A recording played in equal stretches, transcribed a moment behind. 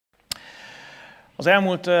Az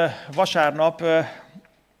elmúlt vasárnap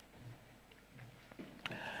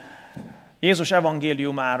Jézus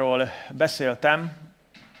evangéliumáról beszéltem,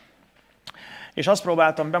 és azt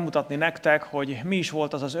próbáltam bemutatni nektek, hogy mi is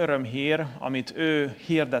volt az az örömhír, amit ő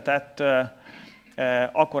hirdetett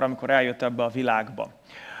akkor, amikor eljött ebbe a világba.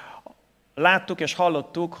 Láttuk és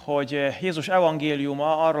hallottuk, hogy Jézus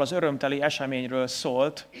evangéliuma arról az örömteli eseményről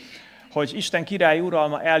szólt, hogy Isten királyi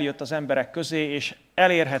uralma eljött az emberek közé, és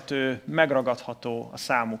elérhető, megragadható a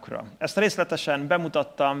számukra. Ezt részletesen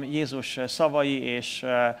bemutattam Jézus szavai és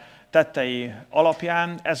tettei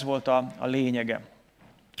alapján, ez volt a lényege.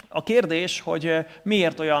 A kérdés, hogy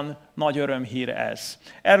miért olyan nagy örömhír ez?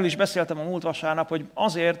 Erről is beszéltem a múlt vasárnap, hogy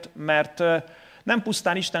azért, mert nem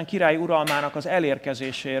pusztán Isten királyi uralmának az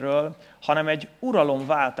elérkezéséről, hanem egy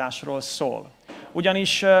uralomváltásról szól.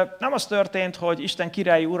 Ugyanis nem az történt, hogy Isten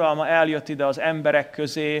királyi uralma eljött ide az emberek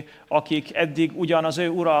közé, akik eddig ugyan az ő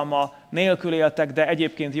uralma nélkül éltek, de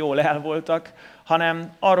egyébként jól el voltak,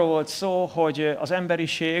 hanem arról volt szó, hogy az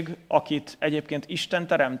emberiség, akit egyébként Isten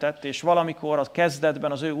teremtett, és valamikor a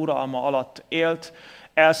kezdetben az ő uralma alatt élt,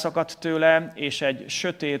 elszakadt tőle, és egy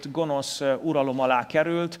sötét, gonosz uralom alá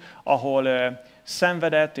került, ahol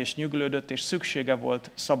szenvedett és nyüglődött, és szüksége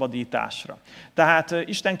volt szabadításra. Tehát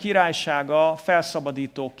Isten királysága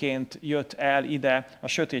felszabadítóként jött el ide a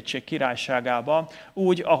sötétség királyságába,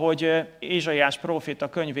 úgy, ahogy Ézsaiás próféta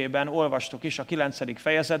könyvében olvastuk is a 9.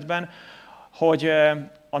 fejezetben, hogy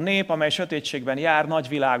a nép, amely sötétségben jár, nagy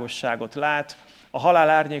világosságot lát, a halál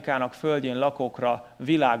árnyékának földjén lakókra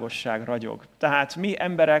világosság ragyog. Tehát mi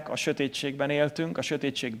emberek a sötétségben éltünk, a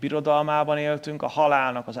sötétség birodalmában éltünk, a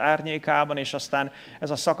halálnak az árnyékában, és aztán ez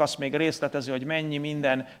a szakasz még részletező, hogy mennyi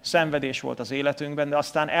minden szenvedés volt az életünkben, de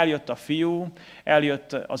aztán eljött a fiú,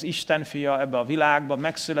 eljött az Isten fia ebbe a világba,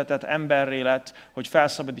 megszületett, emberré lett, hogy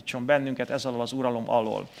felszabadítson bennünket ez alól az uralom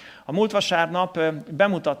alól. A múlt vasárnap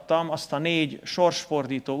bemutattam azt a 4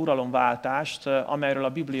 sorsfordító uralomváltást, amelyről a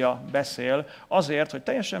Biblia beszél, azért, hogy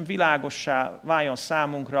teljesen világossá váljon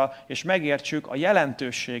számunkra, és megértsük a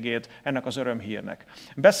jelentőségét ennek az örömhírnek.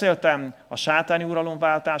 Beszéltem a sátáni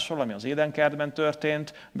uralomváltásról, ami az Édenkertben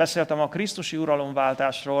történt, beszéltem a krisztusi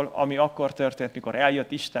uralomváltásról, ami akkor történt, mikor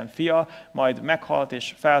eljött Isten fia, majd meghalt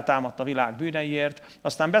és feltámadt a világ bűneiért.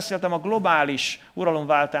 Aztán beszéltem a globális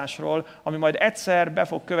uralomváltásról, ami majd egyszer be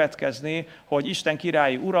fog következni, hogy Isten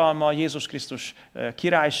királyi uralma Jézus Krisztus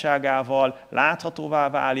királyságával láthatóvá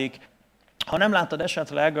válik. Ha nem láttad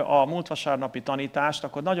esetleg a múlt vasárnapi tanítást,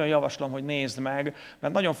 akkor nagyon javaslom, hogy nézd meg,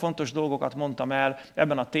 mert nagyon fontos dolgokat mondtam el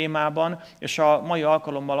ebben a témában, és a mai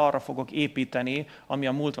alkalommal arra fogok építeni, ami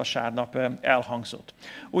a múlt vasárnap elhangzott.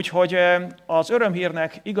 Úgyhogy az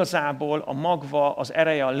örömhírnek igazából a magva, az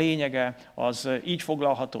ereje, a lényege az így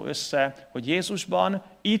foglalható össze, hogy Jézusban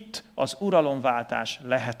itt az uralomváltás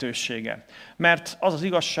lehetősége. Mert az az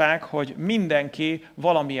igazság, hogy mindenki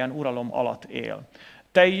valamilyen uralom alatt él.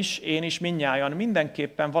 Te is, én is, mindnyájan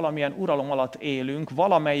mindenképpen valamilyen uralom alatt élünk,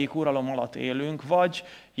 valamelyik uralom alatt élünk, vagy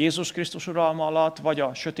Jézus Krisztus uralma alatt, vagy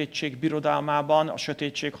a sötétség birodalmában, a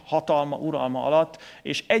sötétség hatalma, uralma alatt,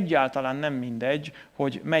 és egyáltalán nem mindegy,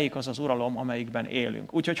 hogy melyik az az uralom, amelyikben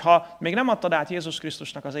élünk. Úgyhogy ha még nem adtad át Jézus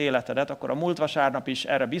Krisztusnak az életedet, akkor a múlt vasárnap is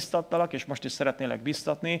erre biztattalak, és most is szeretnélek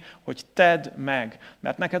biztatni, hogy tedd meg,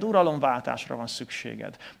 mert neked uralomváltásra van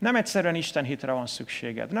szükséged. Nem egyszerűen istenhitre van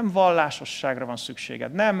szükséged, nem vallásosságra van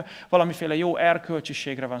szükséged, nem valamiféle jó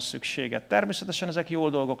erkölcsiségre van szükséged. Természetesen ezek jó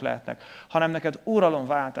dolgok lehetnek, hanem neked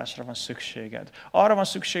uralomváltásra van szükséged. Arra van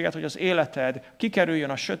szükséged, hogy az életed kikerüljön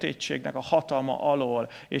a sötétségnek a hatalma alól,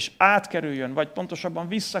 és átkerüljön, vagy pontosabban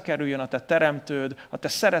visszakerüljön a te teremtőd, a te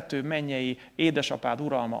szerető mennyei édesapád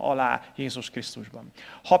uralma alá Jézus Krisztusban.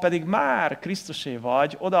 Ha pedig már Krisztusé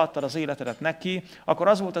vagy, odaadtad az életedet neki, akkor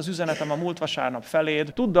az volt az üzenetem a múlt vasárnap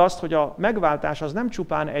feléd. Tudd azt, hogy a megváltás az nem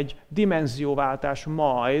csupán egy dimenzióváltás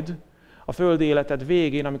majd a földi életed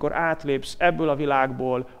végén, amikor átlépsz ebből a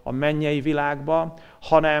világból a mennyei világba,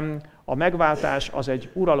 hanem a megváltás az egy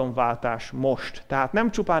uralomváltás most. Tehát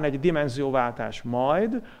nem csupán egy dimenzióváltás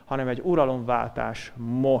majd, hanem egy uralomváltás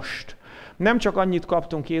most. Nem csak annyit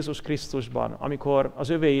kaptunk Jézus Krisztusban, amikor az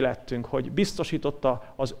övéi lettünk, hogy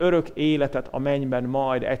biztosította az örök életet a mennyben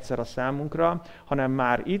majd egyszer a számunkra, hanem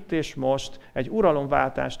már itt és most egy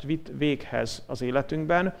uralomváltást vitt véghez az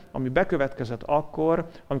életünkben, ami bekövetkezett akkor,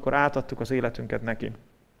 amikor átadtuk az életünket neki.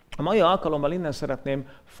 A mai alkalommal innen szeretném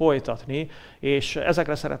folytatni, és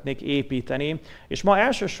ezekre szeretnék építeni, és ma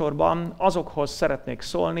elsősorban azokhoz szeretnék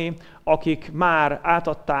szólni, akik már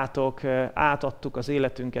átadtuk az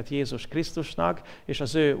életünket Jézus Krisztusnak, és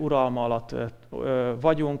az ő uralma alatt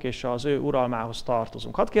vagyunk, és az ő uralmához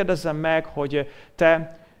tartozunk. Hadd kérdezzem meg, hogy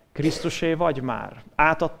te Krisztusé vagy már?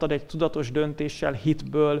 Átadtad egy tudatos döntéssel,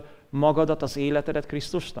 hitből magadat, az életedet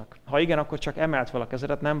Krisztusnak? Ha igen, akkor csak emeld fel a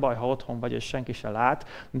kezedet, nem baj, ha otthon vagy és senki se lát,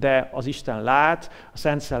 de az Isten lát, a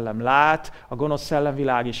Szent Szellem lát, a gonosz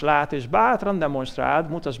szellemvilág is lát, és bátran demonstráld,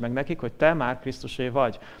 mutasd meg nekik, hogy te már Krisztusé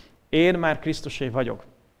vagy. Én már Krisztusé vagyok.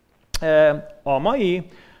 A mai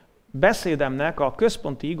beszédemnek a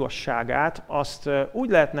központi igazságát azt úgy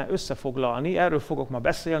lehetne összefoglalni, erről fogok ma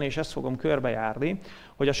beszélni, és ezt fogom körbejárni,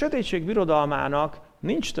 hogy a sötétség birodalmának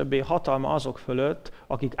nincs többé hatalma azok fölött,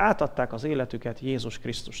 akik átadták az életüket Jézus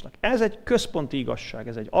Krisztusnak. Ez egy központi igazság,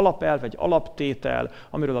 ez egy alapelv, egy alaptétel,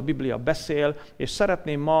 amiről a Biblia beszél, és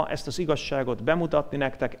szeretném ma ezt az igazságot bemutatni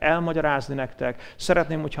nektek, elmagyarázni nektek.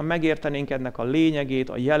 Szeretném, hogyha megértenénk ennek a lényegét,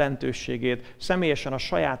 a jelentőségét, személyesen a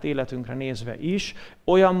saját életünkre nézve is,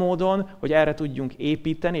 olyan módon, hogy erre tudjunk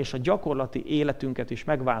építeni, és a gyakorlati életünket is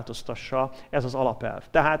megváltoztassa ez az alapelv.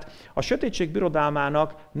 Tehát a sötétség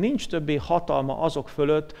birodalmának nincs többé hatalma azok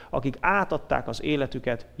fölött, akik átadták az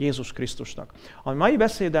életüket Jézus Krisztusnak. A mai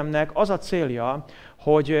beszédemnek az a célja,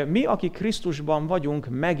 hogy mi, akik Krisztusban vagyunk,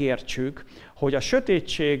 megértsük, hogy a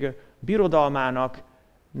sötétség birodalmának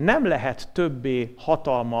nem lehet többé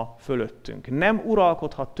hatalma fölöttünk. Nem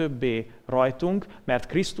uralkodhat többé rajtunk, mert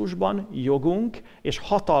Krisztusban jogunk és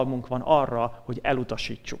hatalmunk van arra, hogy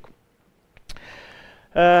elutasítsuk.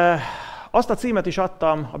 Azt a címet is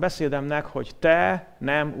adtam a beszédemnek, hogy te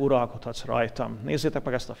nem uralkodhatsz rajtam. Nézzétek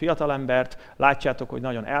meg ezt a fiatalembert, látjátok, hogy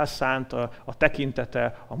nagyon elszánt a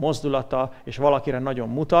tekintete, a mozdulata, és valakire nagyon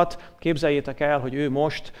mutat. Képzeljétek el, hogy ő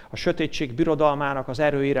most a sötétség birodalmának az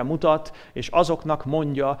erőire mutat, és azoknak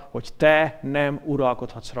mondja, hogy te nem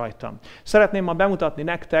uralkodhatsz rajtam. Szeretném ma bemutatni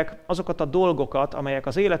nektek azokat a dolgokat, amelyek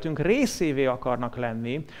az életünk részévé akarnak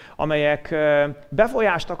lenni, amelyek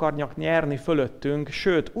befolyást akarnak nyerni fölöttünk,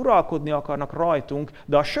 sőt, uralkodni akarnak rajtunk,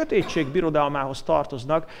 de a sötétség birodalmához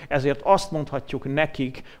tartoznak, ezért azt mondhatjuk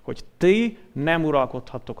nekik, hogy ti nem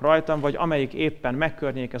uralkodhattok rajtam, vagy amelyik éppen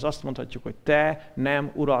megkörnyékez, azt mondhatjuk, hogy te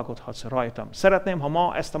nem uralkodhatsz rajtam. Szeretném, ha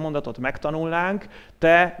ma ezt a mondatot megtanulnánk,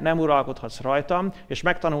 te nem uralkodhatsz rajtam, és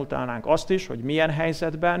megtanultálnánk azt is, hogy milyen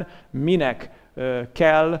helyzetben, minek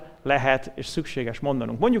kell, lehet és szükséges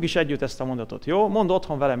mondanunk. Mondjuk is együtt ezt a mondatot, jó? Mondd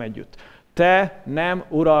otthon velem együtt. Te nem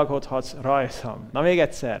uralkodhatsz rajtam. Na még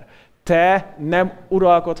egyszer. Te nem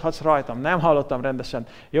uralkodhatsz rajtam. Nem hallottam rendesen.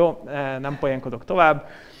 Jó, nem poénkodok tovább.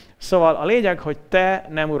 Szóval a lényeg, hogy te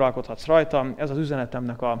nem uralkodhatsz rajtam, ez az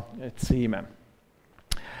üzenetemnek a címe.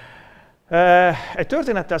 Egy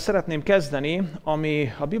történettel szeretném kezdeni,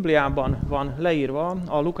 ami a Bibliában van leírva,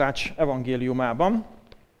 a Lukács evangéliumában,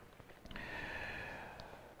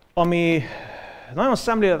 ami nagyon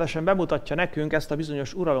szemléletesen bemutatja nekünk ezt a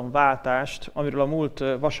bizonyos uralomváltást, amiről a múlt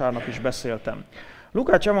vasárnap is beszéltem.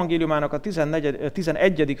 Lukács evangéliumának a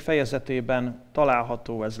 11. fejezetében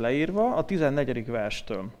található ez leírva, a 14.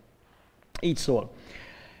 verstől. Így szól.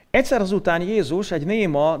 Egyszer azután Jézus egy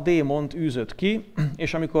néma démont űzött ki,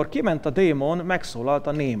 és amikor kiment a démon, megszólalt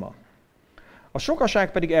a néma. A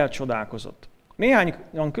sokaság pedig elcsodálkozott.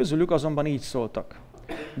 Néhányan közülük azonban így szóltak.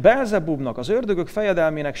 Beelzebubnak, az ördögök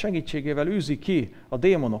fejedelmének segítségével űzi ki a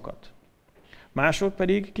démonokat. Mások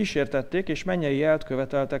pedig kísértették és mennyei jelt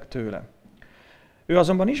követeltek tőle. Ő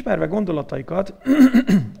azonban ismerve gondolataikat,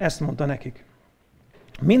 ezt mondta nekik.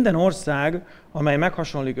 Minden ország, amely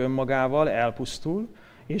meghasonlik önmagával, elpusztul,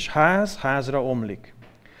 és ház házra omlik.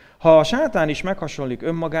 Ha a sátán is meghasonlik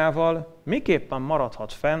önmagával, miképpen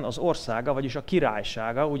maradhat fenn az országa, vagyis a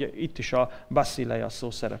királysága, ugye itt is a basileia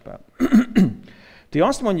szó szerepel. Ti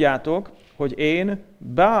azt mondjátok, hogy én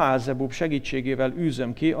Beelzebub segítségével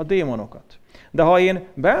űzöm ki a démonokat. De ha én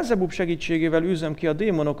Beelzebub segítségével űzöm ki a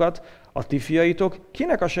démonokat, a ti fiaitok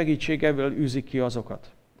kinek a segítségével űzik ki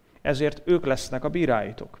azokat? Ezért ők lesznek a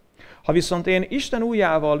bíráitok. Ha viszont én Isten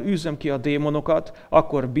ujjával űzöm ki a démonokat,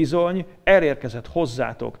 akkor bizony elérkezett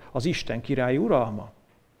hozzátok az Isten királyi uralma.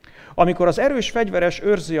 Amikor az erős fegyveres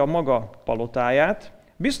őrzi a maga palotáját,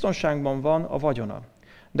 biztonságban van a vagyona.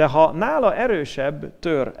 De ha nála erősebb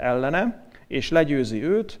tör ellene, és legyőzi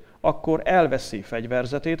őt, akkor elveszi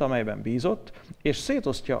fegyverzetét, amelyben bízott, és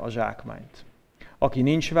szétosztja a zsákmányt. Aki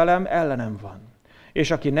nincs velem, ellenem van,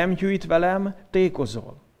 és aki nem gyűjt velem,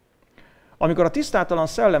 tékozol. Amikor a tisztátalan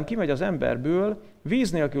szellem kimegy az emberből,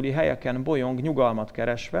 víz nélküli helyeken bolyong nyugalmat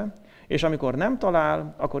keresve, és amikor nem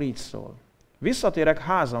talál, akkor így szól. Visszatérek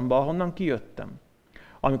házamba, ahonnan kijöttem.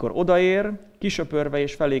 Amikor odaér, kisöpörve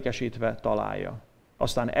és felékesítve találja.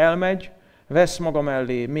 Aztán elmegy, vesz maga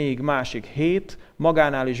mellé még másik 7,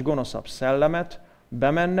 magánál is gonoszabb szellemet,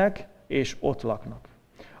 bemennek és ott laknak.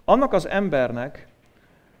 Annak az embernek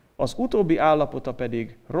az utóbbi állapota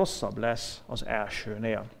pedig rosszabb lesz az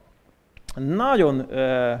elsőnél. Nagyon,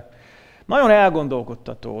 nagyon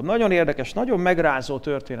elgondolkodtató, nagyon érdekes, nagyon megrázó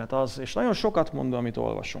történet az, és nagyon sokat mondó, amit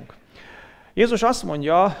olvasunk. Jézus azt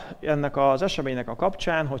mondja ennek az eseménynek a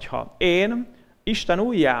kapcsán, hogyha én Isten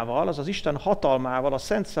ujjával, azaz Isten hatalmával, a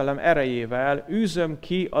Szent Szellem erejével űzöm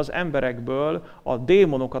ki az emberekből a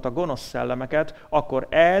démonokat, a gonosz szellemeket, akkor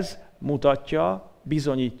ez mutatja,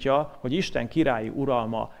 bizonyítja, hogy Isten királyi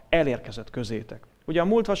uralma elérkezett közétek. Ugye a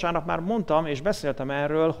múlt vasárnap már mondtam és beszéltem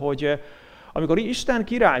erről, hogy amikor Isten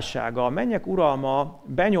királysága, a mennyek uralma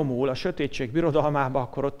benyomul a sötétség birodalmába,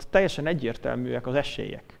 akkor ott teljesen egyértelműek az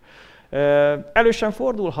esélyek. Elő sem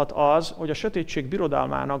fordulhat az, hogy a sötétség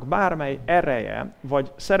birodalmának bármely ereje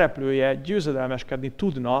vagy szereplője győzedelmeskedni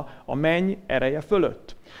tudna a menny ereje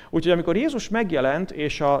fölött. Úgyhogy amikor Jézus megjelent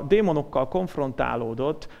és a démonokkal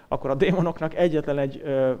konfrontálódott, akkor a démonoknak egyetlen egy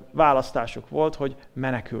választásuk volt, hogy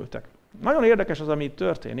menekültek. Nagyon érdekes az, ami itt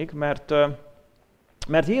történik,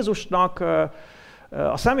 mert Jézusnak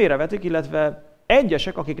a szemére vetik, illetve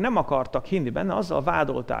egyesek, akik nem akartak hinni benne, azzal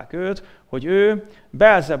vádolták őt, hogy ő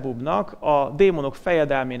Belzebubnak, a démonok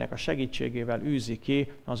fejedelmének a segítségével űzi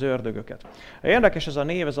ki az ördögöket. Érdekes ez a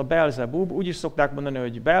név, ez a Belzebub, úgy is szokták mondani,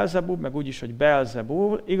 hogy Belzebub, meg úgy is, hogy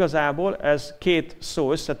Belzebul. Igazából ez két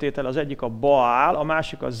szó összetétel, az egyik a Baál, a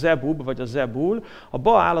másik a Zebub, vagy a Zebul. A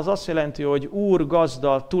Baál az azt jelenti, hogy úr,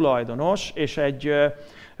 gazda, tulajdonos, és egy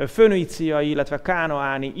föníciai, illetve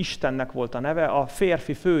kánaáni istennek volt a neve, a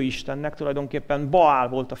férfi főistennek, tulajdonképpen Baál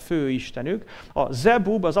volt a főistenük. A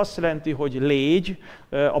Zebub az azt jelenti, hogy légy,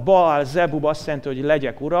 a Baál Zebub azt jelenti, hogy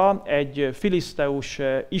legyek ura, egy filiszteus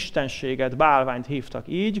istenséget, bálványt hívtak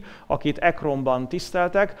így, akit Ekronban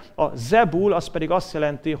tiszteltek. A Zebul az pedig azt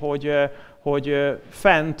jelenti, hogy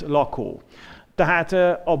fent lakó. Tehát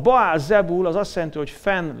a Baál Zebul az azt jelenti, hogy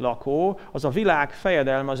fennlakó, az a világ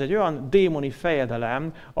fejedelme, az egy olyan démoni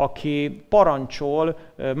fejedelem, aki parancsol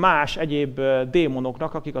más egyéb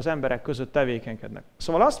démonoknak, akik az emberek között tevékenykednek.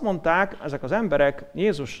 Szóval azt mondták ezek az emberek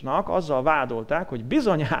Jézusnak, azzal vádolták, hogy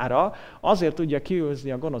bizonyára azért tudja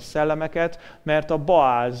kiűzni a gonosz szellemeket, mert a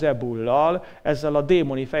Baál Zebullal, ezzel a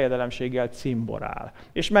démoni fejedelemséggel cimborál.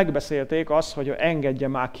 És megbeszélték azt, hogy engedje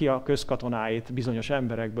már ki a közkatonáit bizonyos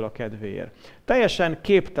emberekből a kedvéért. Teljesen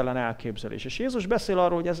képtelen elképzelés. És Jézus beszél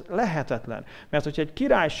arról, hogy ez lehetetlen. Mert hogyha egy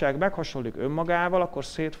királyság meghasonlik önmagával, akkor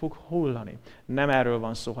szét fog hullani. Nem erről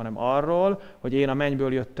van szó, hanem arról, hogy én a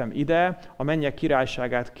mennyből jöttem ide, a mennyek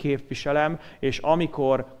királyságát képviselem, és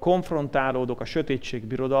amikor konfrontálódok a sötétség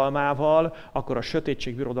birodalmával, akkor a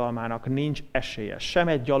sötétség birodalmának nincs esélye. Sem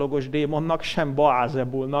egy gyalogos démonnak, sem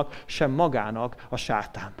Baál-Zebulnak, sem magának, a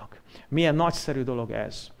sátánnak. Milyen nagyszerű dolog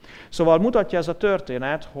ez. Szóval mutatja ez a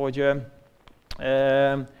történet,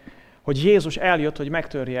 hogy Jézus eljött, hogy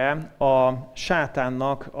megtörje a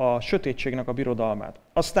sátánnak, a sötétségnek a birodalmát.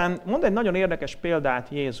 Aztán mond egy nagyon érdekes példát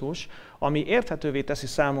Jézus, ami érthetővé teszi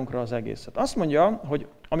számunkra az egészet. Azt mondja, hogy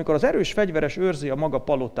amikor az erős fegyveres őrzi a maga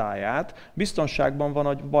palotáját, biztonságban van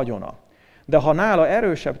a vagyona. De ha nála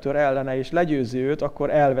erősebb tör ellene és legyőzi őt, akkor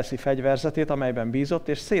elveszi fegyverzetét, amelyben bízott,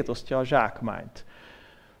 és szétosztja a zsákmányt.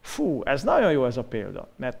 Fú, ez nagyon jó ez a példa,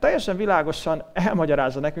 mert teljesen világosan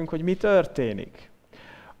elmagyarázza nekünk, hogy mi történik.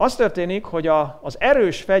 Az történik, hogy az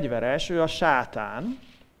erős fegyveres, ő a sátán,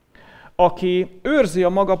 aki őrzi a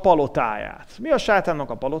maga palotáját. Mi a sátánnak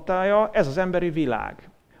a palotája? Ez az emberi világ.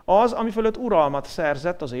 Az, ami fölött uralmat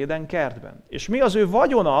szerzett az Éden kertben. És mi az ő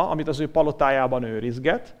vagyona, amit az ő palotájában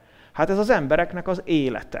őrizget? Hát ez az embereknek az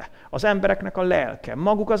élete, az embereknek a lelke,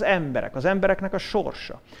 maguk az embereknek a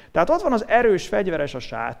sorsa. Tehát ott van az erős fegyveres a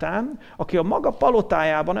sátán, aki a maga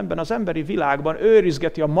palotájában, ebben az emberi világban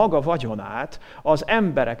őrizgeti a maga vagyonát, az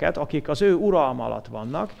embereket, akik az ő uralma alatt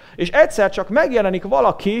vannak, és egyszer csak megjelenik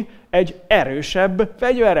valaki, egy erősebb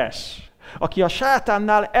fegyveres, aki a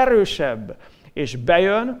sátánnál erősebb, és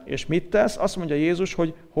bejön, és mit tesz? Azt mondja Jézus,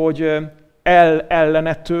 hogy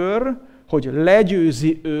ellene tör, hogy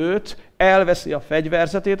legyőzi őt, elveszi a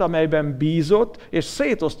fegyverzetét, amelyben bízott, és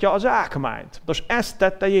szétosztja az zsákmányt. Most ezt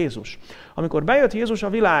tette Jézus. Amikor bejött Jézus a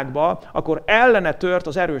világba, akkor ellene tört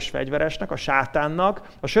az erős fegyveresnek, a sátánnak,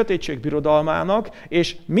 a sötétség birodalmának,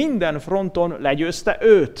 és minden fronton legyőzte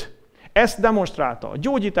őt. Ezt demonstrálta a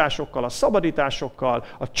gyógyításokkal, a szabadításokkal,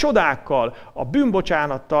 a csodákkal, a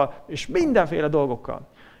bűnbocsánattal, és mindenféle dolgokkal.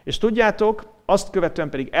 És tudjátok, azt követően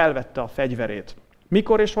pedig elvette a fegyverét.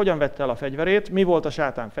 Mikor és hogyan vette el a fegyverét? Mi volt a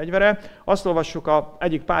sátán fegyvere? Azt olvassuk a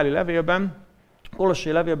egyik páli levélben, Kolossé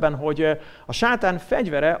levélben, hogy a sátán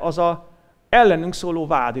fegyvere az a ellenünk szóló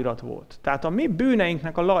vádirat volt. Tehát a mi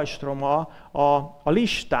bűneinknek a lajstroma, a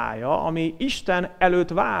listája, ami Isten előtt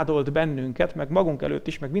vádolt bennünket, meg magunk előtt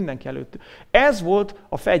is, meg mindenki előtt. Ez volt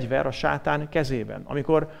a fegyver a sátán kezében.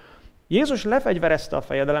 Amikor Jézus lefegyverezte a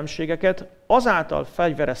fejedelemségeket, azáltal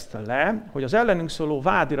fegyverezte le, hogy az ellenünk szóló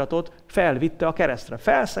vádiratot felvitte a keresztre,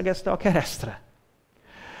 felszegezte a keresztre.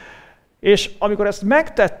 És amikor ezt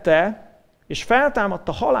megtette, és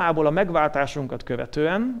feltámadta halálból a megváltásunkat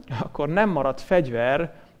követően, akkor nem maradt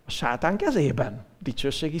fegyver a sátán kezében.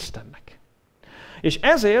 Dicsőség Istennek. És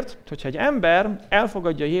ezért, hogyha egy ember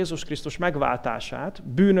elfogadja Jézus Krisztus megváltását,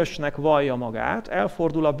 bűnösnek vallja magát,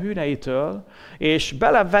 elfordul a bűneitől, és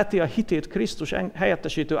beleveti a hitét Krisztus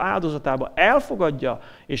helyettesítő áldozatába, elfogadja,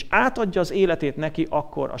 és átadja az életét neki,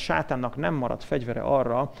 akkor a sátánnak nem marad fegyvere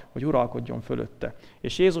arra, hogy uralkodjon fölötte.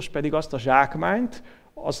 És Jézus pedig azt a zsákmányt,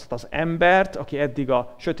 azt az embert, aki eddig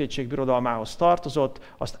a sötétség birodalmához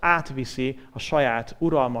tartozott, azt átviszi a saját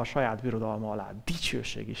uralma, a saját birodalma alá.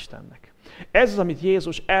 Dicsőség Istennek. Ez az, amit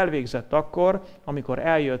Jézus elvégzett akkor, amikor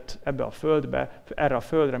eljött ebbe a földbe, erre a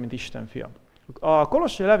földre, mint Isten fia. A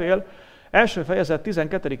Kolossai levél első fejezet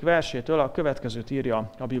 12. versétől a következőt írja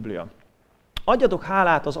a Biblia. Adjatok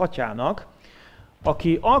hálát az Atyának,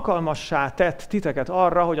 aki alkalmassá tett titeket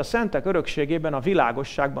arra, hogy a szentek örökségében, a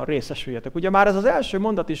világosságban részesüljetek. Ugye már ez az első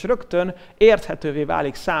mondat is rögtön érthetővé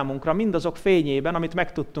válik számunkra, mindazok fényében, amit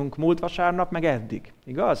megtudtunk múlt vasárnap, meg eddig.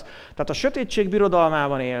 Igaz? Tehát a sötétség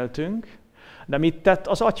birodalmában éltünk, de mit tett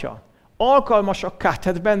az Atya? Alkalmasakká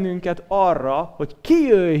tett bennünket arra, hogy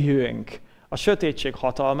kijöjjünk a sötétség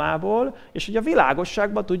hatalmából, és hogy a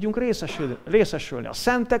világosságban tudjunk részesülni. A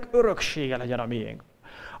szentek öröksége legyen a miénk.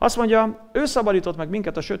 Azt mondja, ő szabadított meg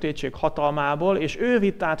minket a sötétség hatalmából, és ő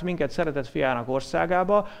vitt át minket szeretett fiának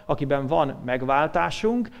országába, akiben van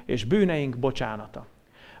megváltásunk és bűneink bocsánata.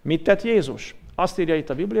 Mit tett Jézus? Azt írja itt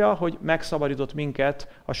a Biblia, hogy megszabadított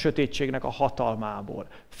minket a sötétségnek a hatalmából.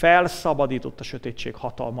 Felszabadított a sötétség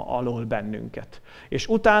hatalma alól bennünket. És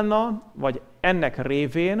utána, vagy ennek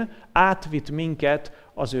révén átvitt minket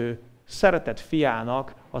az ő szeretett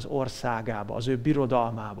fiának az országába, az ő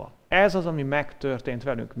birodalmába. Ez az, ami megtörtént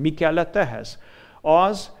velünk. Mi kellett ehhez?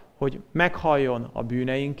 Az, hogy meghalljon a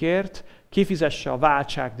bűneinkért, kifizesse a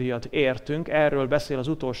váltságdíjat értünk, erről beszél az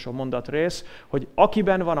utolsó mondatrész, hogy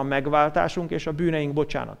akiben van a megváltásunk és a bűneink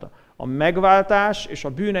bocsánata. A megváltás és a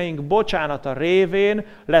bűneink bocsánata révén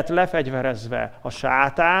lett lefegyverezve a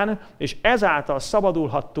sátán, és ezáltal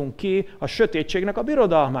szabadulhattunk ki a sötétségnek a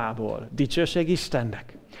birodalmából. Dicsőség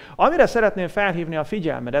Istennek! Amire szeretném felhívni a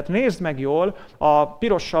figyelmedet, nézd meg jól a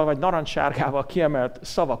pirossal vagy narancssárgával kiemelt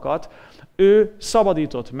szavakat. Ő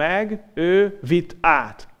szabadított meg, ő vitt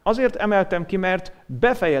át. Azért emeltem ki, mert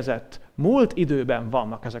befejezett, múlt időben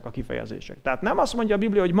vannak ezek a kifejezések. Tehát nem azt mondja a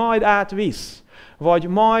Biblia, hogy majd átvisz, vagy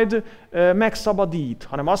majd megszabadít,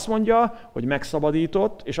 hanem azt mondja, hogy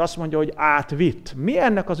megszabadított, és azt mondja, hogy átvitt. Mi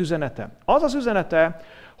ennek az üzenete? Az az üzenete,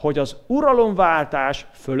 hogy az uralomváltás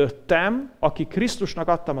fölöttem, aki Krisztusnak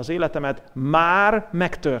adtam az életemet, már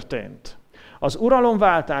megtörtént. Az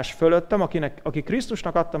uralomváltás fölöttem, aki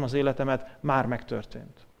Krisztusnak adtam az életemet, már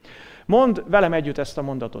megtörtént. Mondd velem együtt ezt a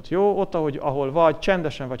mondatot, jó? Ott, ahol vagy,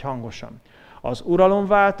 csendesen vagy hangosan. Az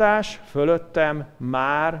uralomváltás fölöttem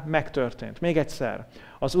már megtörtént. Még egyszer.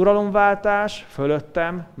 Az uralomváltás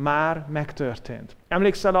fölöttem már megtörtént.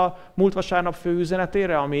 Emlékszel a múlt vasárnap fő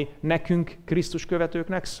üzenetére, ami nekünk, Krisztus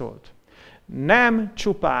követőknek szólt? Nem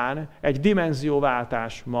csupán egy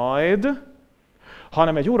dimenzióváltás majd,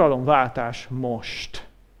 hanem egy uralomváltás most.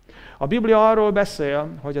 A Biblia arról beszél,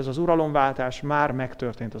 hogy ez az uralomváltás már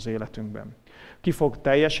megtörtént az életünkben. Ki fog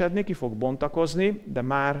teljesedni, ki fog bontakozni, de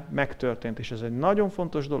már megtörtént, és ez egy nagyon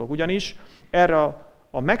fontos dolog. Ugyanis erre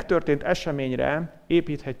a megtörtént eseményre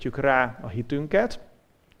építhetjük rá a hitünket,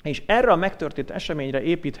 és erre a megtörtént eseményre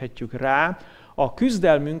építhetjük rá a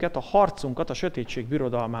küzdelmünket, a harcunkat a sötétség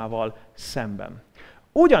birodalmával szemben.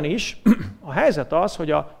 Ugyanis a helyzet az,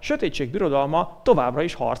 hogy a sötétség birodalma továbbra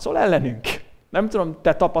is harcol ellenünk. Nem tudom,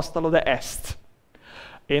 te tapasztalod-e ezt?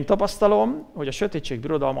 Én tapasztalom, hogy a sötétség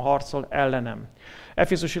birodalma harcol ellenem.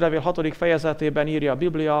 Efészusi levél 6. fejezetében írja a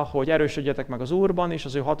Biblia, hogy erősödjetek meg az Úrban és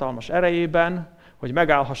az ő hatalmas erejében, hogy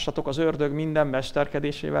megállhassatok az ördög minden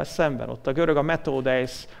mesterkedésével szemben. Ott a görög a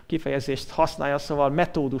metodeis kifejezést használja, szóval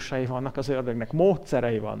metódusai vannak az ördögnek,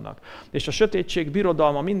 módszerei vannak. És a sötétség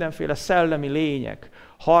birodalma, mindenféle szellemi lények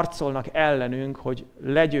harcolnak ellenünk, hogy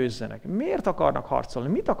legyőzzenek. Miért akarnak harcolni?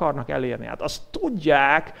 Mit akarnak elérni? Hát azt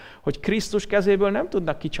tudják, hogy Krisztus kezéből nem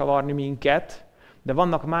tudnak kicsavarni minket, de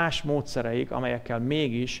vannak más módszereik, amelyekkel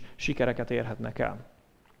mégis sikereket érhetnek el.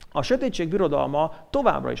 A sötétség birodalma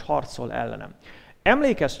továbbra is harcol ellenem.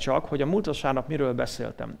 Emlékezz csak, hogy a múlt vasárnap miről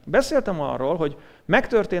beszéltem. Beszéltem arról, hogy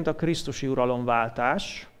megtörtént a krisztusi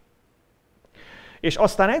uralomváltás, és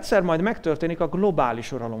aztán egyszer majd megtörténik a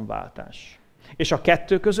globális uralomváltás. És a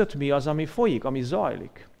kettő között mi az, ami folyik, ami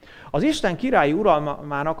zajlik? Az Isten királyi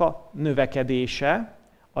uralmának a növekedése,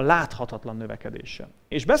 a láthatatlan növekedése.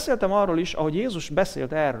 És beszéltem arról is, ahogy Jézus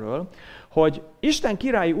beszélt erről, hogy Isten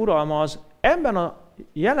királyi uralma az ebben a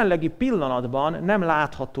jelenlegi pillanatban nem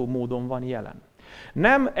látható módon van jelen.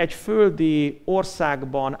 Nem egy földi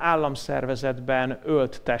országban, államszervezetben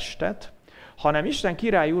ölt testet, hanem Isten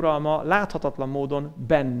királyi uralma láthatatlan módon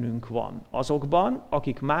bennünk van. Azokban,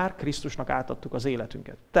 akik már Krisztusnak átadtuk az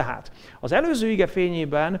életünket. Tehát az előző ige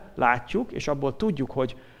fényében látjuk, és abból tudjuk,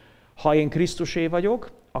 hogy ha én Krisztusé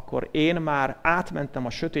vagyok, akkor én már átmentem a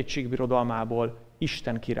sötétség birodalmából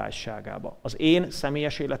Isten királyságába. Az én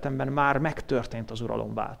személyes életemben már megtörtént az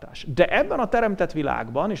uralomváltás. De ebben a teremtett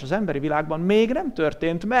világban és az emberi világban még nem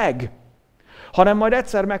történt meg, hanem majd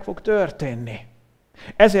egyszer meg fog történni.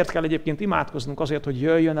 Ezért kell egyébként imádkoznunk azért, hogy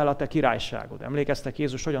jöjjön el a te királyságod. Emlékeztek,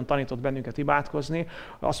 Jézus hogyan tanított bennünket imádkozni?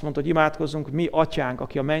 Azt mondta, hogy imádkozzunk, mi atyánk,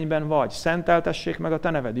 aki a mennyben vagy, szenteltessék meg a te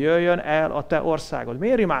neved, jöjjön el a te országod.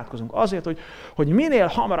 Miért imádkozunk? Azért, hogy minél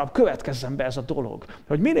hamarabb következzen be ez a dolog.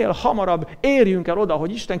 Hogy minél hamarabb érjünk el oda,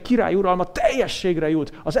 hogy Isten király uralma teljességre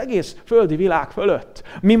jut az egész földi világ fölött.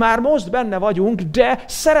 Mi már most benne vagyunk, de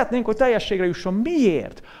szeretnénk, hogy teljességre jusson.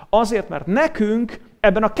 Miért? Azért, mert nekünk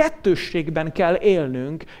ebben a kettősségben kell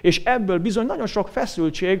élnünk, és ebből bizony nagyon sok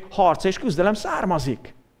feszültség, harc és küzdelem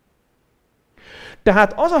származik.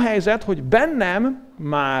 Tehát az a helyzet, hogy bennem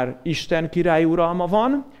már Isten királyi uralma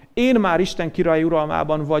van, én már Isten királyi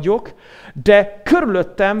uralmában vagyok, de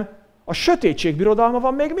körülöttem a sötétség birodalma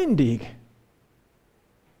van még mindig.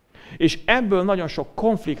 És ebből nagyon sok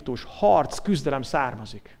konfliktus, harc, küzdelem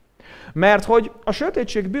származik. Mert hogy a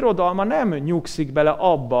sötétség birodalma nem nyugszik bele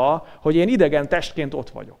abba, hogy én idegen testként ott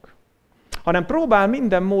vagyok, hanem próbál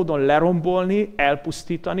minden módon lerombolni,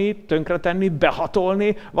 elpusztítani, tönkretenni,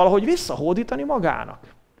 behatolni, valahogy visszahódítani magának.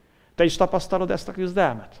 Te is tapasztalod ezt a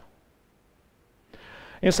küzdelmet?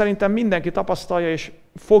 Én szerintem mindenki tapasztalja, és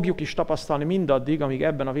fogjuk is tapasztalni mindaddig, amíg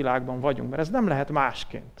ebben a világban vagyunk, mert ez nem lehet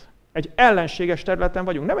másként. Egy ellenséges területen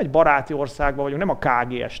vagyunk, nem egy baráti országban vagyunk, nem a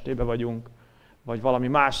KGST-be vagyunk, vagy valami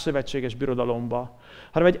más szövetséges birodalomba,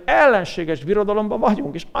 hanem egy ellenséges birodalomba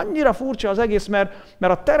vagyunk. És annyira furcsa az egész, mert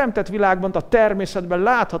a teremtett világban, a természetben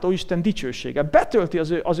látható Isten dicsősége. Betölti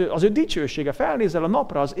az ő dicsősége, felnézel a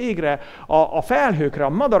napra, az égre, a felhőkre, a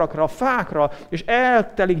madarakra, a fákra, és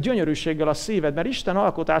eltelik gyönyörűséggel a szíved, mert Isten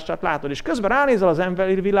alkotását látod. És közben ránézel az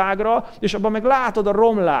emberi világra, és abban meg látod a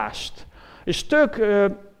romlást. És tök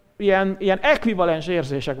ilyen ekvivalens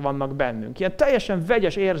érzések vannak bennünk, ilyen teljesen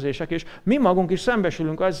vegyes érzések, és mi magunk is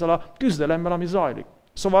szembesülünk azzal a küzdelemmel, ami zajlik.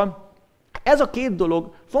 Szóval ez a két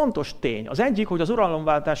dolog fontos tény. Az egyik, hogy az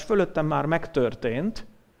uralomváltás fölöttem már megtörtént,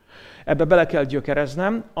 ebbe bele kell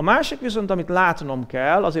gyökereznem. A másik viszont, amit látnom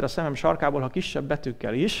kell, azért a szemem sarkából, ha kisebb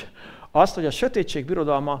betűkkel is, azt, hogy a sötétség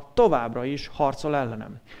birodalma továbbra is harcol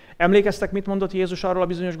ellenem. Emlékeztek, mit mondott Jézus arról a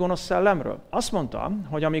bizonyos gonosz szellemről? Azt mondta,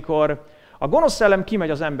 hogy amikor a gonosz szellem kimegy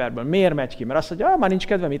az emberből. Miért megy ki? Mert azt mondja, már nincs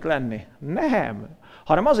kedvem itt lenni. Nem.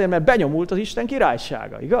 Hanem azért, mert benyomult az Isten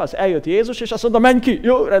királysága. Igaz? Eljött Jézus, és azt mondta, menj ki.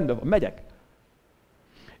 Jó, rendben van, megyek.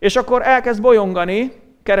 És akkor elkezd bolyongani,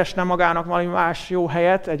 keresne magának valami más jó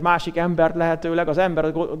helyet, egy másik embert lehetőleg, az ember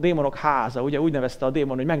a démonok háza, ugye úgy nevezte a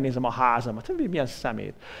démon, hogy megnézem a házamat. Milyen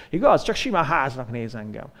szemét. Igaz? Csak simán háznak néz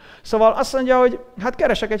engem. Szóval azt mondja, hogy hát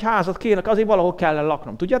keresek egy házat, kérlek, azért valahol kellene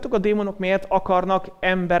laknom. Tudjátok, a démonok miért akarnak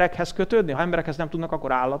emberekhez kötődni? Ha emberekhez nem tudnak,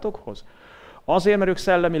 akkor állatokhoz. Azért, mert ők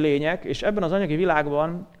szellemi lények, és ebben az anyagi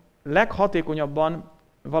világban leghatékonyabban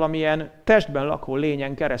valamilyen testben lakó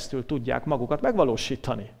lényen keresztül tudják magukat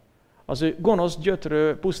megvalósítani. Az ő gonosz,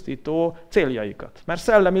 gyötrő, pusztító céljaikat, mert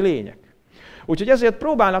szellemi lények. Úgyhogy ezért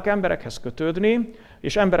próbálnak emberekhez kötődni,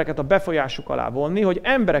 és embereket a befolyásuk alá vonni, hogy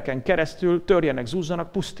embereken keresztül törjenek,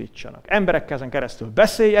 zúzzanak, pusztítsanak. Embereken keresztül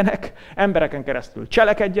beszéljenek, embereken keresztül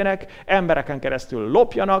cselekedjenek, embereken keresztül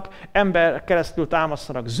lopjanak, embereken keresztül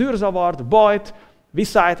támasztanak zűrzavart, bajt,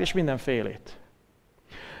 viszályt és mindenfélét.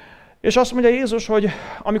 És azt mondja Jézus, hogy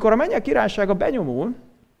amikor a mennyek királysága benyomul,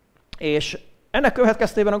 és ennek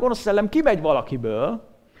következtében a gonosz szellem kimegy valakiből,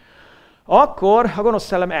 akkor a gonosz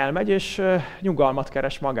szellem elmegy, és nyugalmat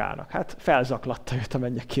keres magának. Hát felzaklatta őt a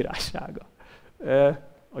mennyek királysága.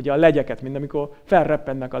 Ugye a legyeket, mint amikor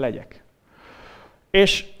felreppennek a legyek.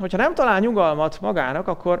 És hogyha nem talál nyugalmat magának,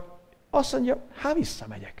 akkor azt mondja, hát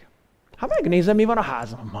visszamegyek. Hát megnézem, mi van a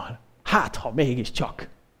házammal. Hát, ha mégiscsak.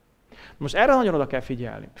 Most erre nagyon oda kell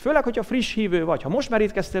figyelni. Főleg, hogyha friss hívő vagy. Ha most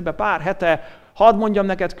merítkeztél be pár hete, hadd mondjam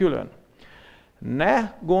neked külön.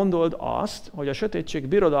 Ne gondold azt, hogy a sötétség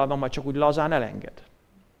birodalma majd csak úgy lazán elenged.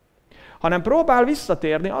 Hanem próbál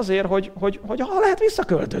visszatérni azért, hogy ha lehet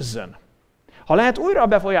visszaköltözzön. Ha lehet, újra a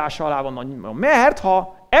befolyása alá van, mert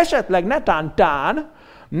ha esetleg netántán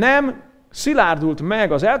nem szilárdult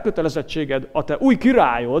meg az elkötelezettséged a te új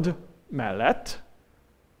királyod mellett,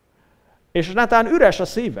 és netán üres a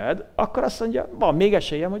szíved, akkor azt mondja, van még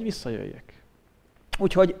esélyem, hogy visszajöjjek.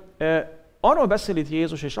 Úgyhogy arról beszél itt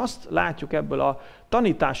Jézus, és azt látjuk ebből a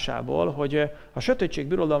tanításából, hogy a sötétség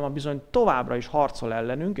birodalma bizony továbbra is harcol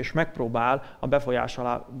ellenünk, és megpróbál a befolyás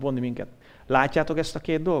alá vonni minket. Látjátok ezt a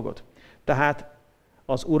két dolgot? Tehát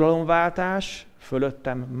az uralomváltás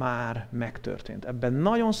fölöttem már megtörtént. Ebben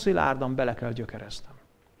nagyon szilárdan bele kell gyökereznem.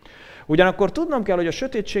 Ugyanakkor tudnom kell, hogy a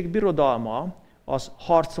sötétség birodalma az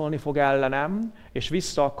harcolni fog ellenem, és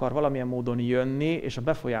vissza akar valamilyen módon jönni, és a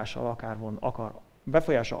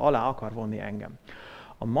befolyása alá akar vonni engem.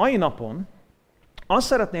 A mai napon azt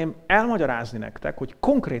szeretném elmagyarázni nektek, hogy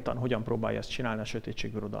konkrétan hogyan próbálja ezt csinálni a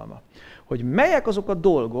sötétség birodalma. Hogy melyek azok a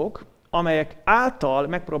dolgok, amelyek által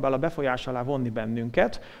megpróbál a befolyás alá vonni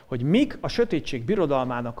bennünket, hogy mik a sötétség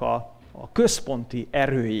birodalmának a központi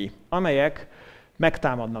erői, amelyek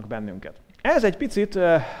megtámadnak bennünket. Ez egy picit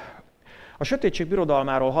a sötétség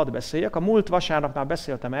birodalmáról hadd beszéljek. A múlt vasárnap már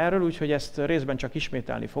beszéltem erről, úgyhogy ezt részben csak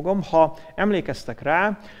ismételni fogom. Ha emlékeztek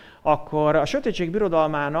rá, akkor a sötétség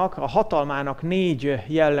birodalmának, a hatalmának 4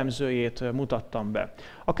 jellemzőjét mutattam be.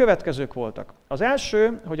 A következők voltak. Az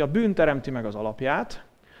első, hogy a bűn teremti meg az alapját,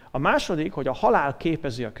 a második, hogy a halál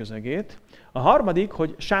képezi a közegét, a harmadik,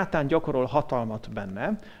 hogy sátán gyakorol hatalmat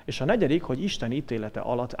benne, és a negyedik, hogy Isten ítélete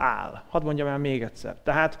alatt áll. Hadd mondjam el még egyszer.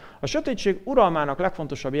 Tehát a sötétség uralmának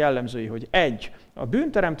legfontosabb jellemzői, hogy 1. A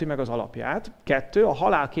bűn teremti meg az alapját, 2. A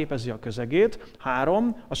halál képezi a közegét,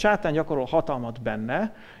 3. A sátán gyakorol hatalmat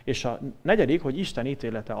benne, és a negyedik, hogy Isten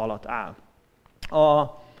ítélete alatt áll.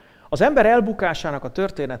 Az ember elbukásának a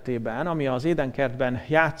történetében, ami az Édenkertben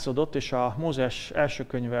játszódott, és a Mózes első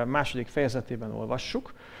könyve 2. fejezetében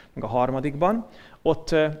olvassuk, meg a 3.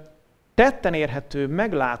 ott tetten érhető,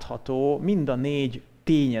 meglátható mind a 4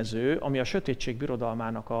 tényező, ami a sötétség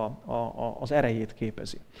birodalmának az erejét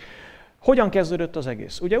képezi. Hogyan kezdődött az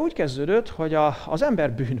egész? Ugye úgy kezdődött, hogy az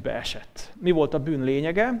ember bűnbe esett. Mi volt a bűn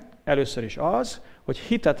lényege? Először is az, hogy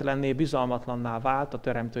hitetlenné, bizalmatlanná vált a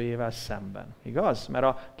teremtőjével szemben. Igaz? Mert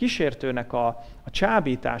a kísértőnek a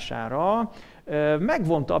csábítására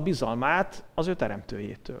megvonta a bizalmát az ő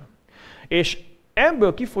teremtőjétől. És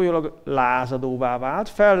ebből kifolyólag lázadóvá vált,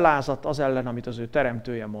 fellázadt az ellen, amit az ő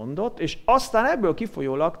teremtője mondott, és aztán ebből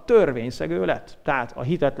kifolyólag törvényszegő lett. Tehát a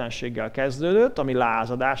hitetlenséggel kezdődött, ami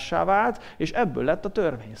lázadássá vált, és ebből lett a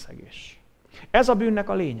törvényszegés. Ez a bűnnek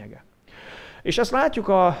a lényege. És ezt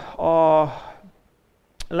látjuk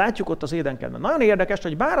látjuk ott az Édenkertben. Nagyon érdekes,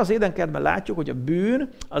 hogy bár az Édenkertben látjuk, hogy a bűn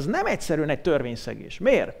az nem egyszerűen egy törvényszegés.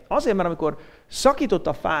 Miért? Azért, mert amikor szakított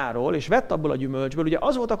a fáról, és vett abból a gyümölcsből, ugye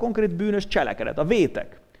az volt a konkrét bűnös cselekedet, a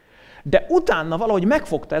vétek. De utána valahogy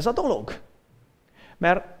megfogta ez a dolog.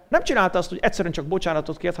 Mert nem csinálta azt, hogy egyszerűen csak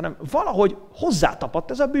bocsánatot kért, hanem valahogy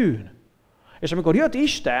hozzátapadt ez a bűn. És amikor jött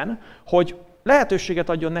Isten, hogy lehetőséget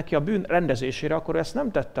adjon neki a bűn rendezésére, akkor ezt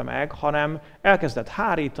nem tette meg, hanem elkezdett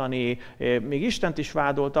hárítani, még Istent is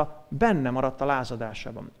vádolta, benne maradt a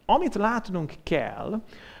lázadásában. Amit látnunk kell,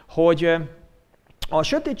 hogy a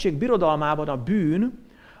sötétség birodalmában a bűn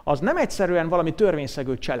az nem egyszerűen valami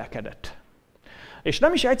törvényszegő cselekedet. És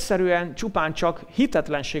nem is egyszerűen csupán csak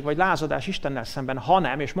hitetlenség vagy lázadás Istennel szemben,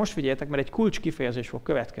 hanem, és most figyeljetek, mert egy kulcs kifejezés fog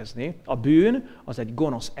következni, a bűn az egy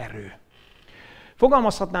gonosz erő.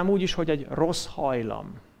 Fogalmazhatnám úgy is, hogy egy rossz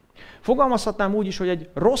hajlam. Fogalmazhatnám úgy is, hogy egy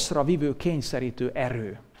rosszra vivő, kényszerítő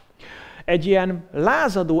erő. Egy ilyen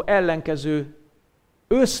lázadó, ellenkező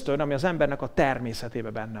ösztön, ami az embernek a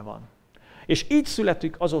természetében benne van. És így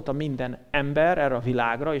születik azóta minden ember erre a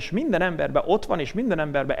világra, és minden emberben ott van, és minden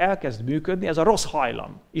emberben elkezd működni ez a rossz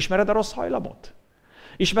hajlam. Ismered a rossz hajlamot?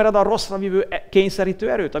 Ismered a rosszra vívő kényszerítő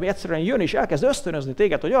erőt, ami egyszerűen jön és elkezd ösztönözni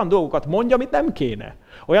téged, hogy olyan dolgokat mondj, amit nem kéne.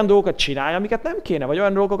 Olyan dolgokat csinálj, amiket nem kéne, vagy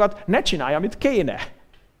olyan dolgokat ne csinálj, amit kéne.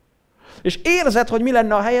 És érzed, hogy mi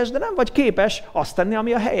lenne a helyes, de nem vagy képes azt tenni,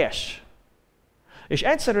 ami a helyes. És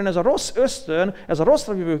egyszerűen ez a rossz ösztön, ez a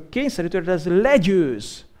rosszra vívő kényszerítő erő, ez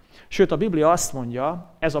legyőz. Sőt, a Biblia azt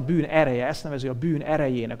mondja, ez a bűn ereje, ezt nevezi a bűn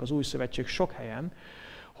erejének az Új Szövetség sok helyen,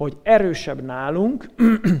 hogy erősebb nálunk,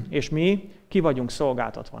 és mi ki vagyunk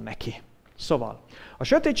szolgáltatva neki. Szóval, a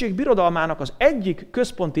sötétség birodalmának az egyik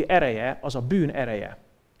központi ereje az a bűn ereje.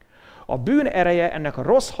 A bűn ereje ennek a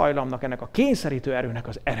rossz hajlamnak, ennek a kényszerítő erőnek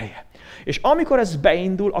az ereje. És amikor ez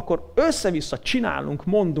beindul, akkor össze-vissza csinálunk,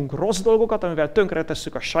 mondunk rossz dolgokat, amivel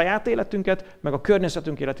tönkretesszük a saját életünket, meg a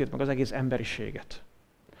környezetünk életét, meg az egész emberiséget.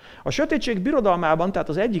 A sötétség birodalmában, tehát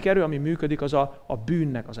az egyik erő, ami működik, az a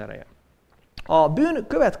bűnnek az ereje. A bűn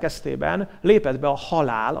következtében lépett be a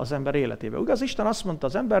halál az ember életébe. Ugye az Isten azt mondta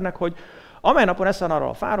az embernek, hogy amely napon eszel arról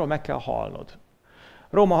a fáról, meg kell halnod.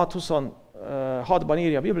 Róma 6:26-ban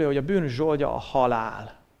írja a Biblia, hogy a bűn zsoldja a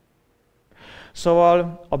halál.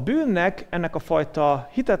 Szóval a bűnnek, ennek a fajta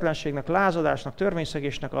hitetlenségnek, lázadásnak,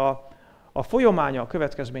 törvényszegésnek a folyamánya, a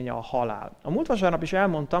következménye a halál. A múlt vasárnap is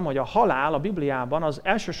elmondtam, hogy a halál a Bibliában az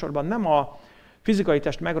elsősorban nem a fizikai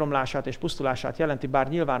test megromlását és pusztulását jelenti, bár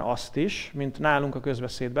nyilván azt is, mint nálunk a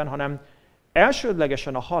közbeszédben, hanem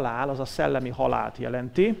elsődlegesen a halál az a szellemi halált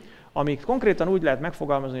jelenti, ami konkrétan úgy lehet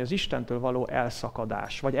megfogalmazni, hogy az Istentől való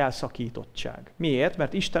elszakadás, vagy elszakítottság. Miért?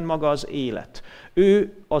 Mert Isten maga az élet.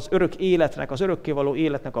 Ő az örök életnek, az örökkévaló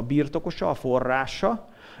életnek a birtokosa, a forrása,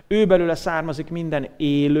 ő belőle származik minden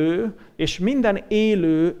élő, és minden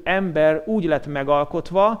élő ember úgy lett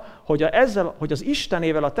megalkotva, hogy az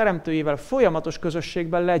Istenével, a Teremtőjével folyamatos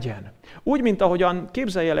közösségben legyen. Úgy, mint ahogyan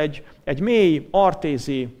képzelj el egy mély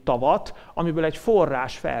artézi tavat, amiből egy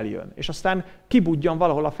forrás feljön, és aztán kibudjan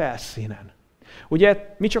valahol a felszínen.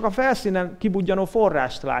 Ugye mi csak a felszínen kibudjanó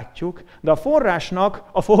forrást látjuk, de a forrásnak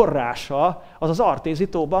a forrása az az artézi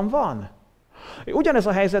tóban van. Ugyanez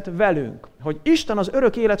a helyzet velünk, hogy Isten az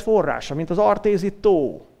örök élet forrása, mint az artézi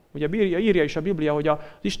tó. Ugye írja is a Biblia, hogy az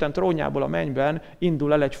Isten trónjából a mennyben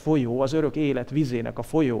indul el egy folyó, az örök élet vizének a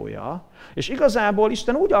folyója. És igazából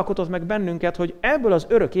Isten úgy alkotott meg bennünket, hogy ebből az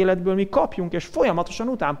örök életből mi kapjunk, és folyamatosan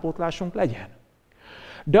utánpótlásunk legyen.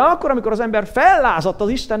 De akkor, amikor az ember fellázadt az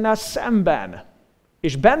Istennel szemben,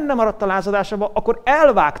 és benne maradt a lázadásában, akkor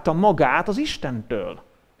elvágta magát az Istentől.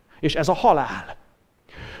 És ez a halál.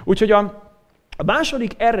 Úgyhogy a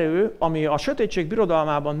második erő, ami a sötétség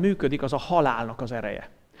birodalmában működik, az a halálnak az ereje.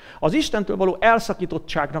 Az Istentől való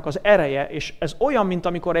elszakítottságnak az ereje, és ez olyan, mint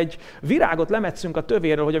amikor egy virágot lemetszünk a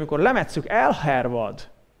tövéről, hogy amikor lemetszük, elhervad.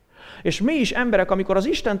 És mi is emberek, amikor az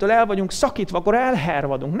Istentől el vagyunk szakítva, akkor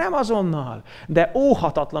elhervadunk. Nem azonnal, de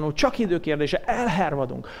óhatatlanul, csak időkérdése,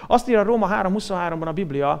 elhervadunk. Azt írja a Róma 3:23-ban a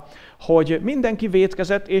Biblia, hogy mindenki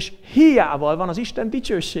vétkezett, és hiával van az Isten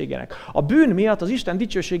dicsőségének. A bűn miatt az Isten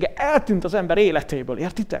dicsősége eltűnt az ember életéből,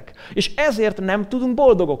 értitek? És ezért nem tudunk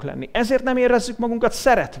boldogok lenni, ezért nem érezzük magunkat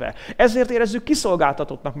szeretve, ezért érezzük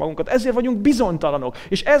kiszolgáltatottnak magunkat, ezért vagyunk bizonytalanok,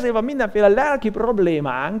 és ezért van mindenféle lelki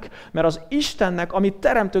problémánk, mert az Istennek, amit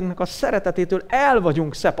teremtőnknek a szeretetétől el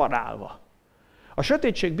vagyunk szeparálva. A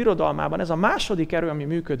sötétség birodalmában ez a második erő, ami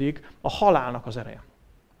működik, a halálnak az ereje.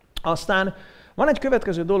 Aztán van egy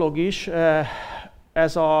következő dolog is,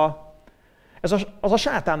 az a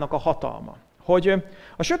sátánnak a hatalma. Hogy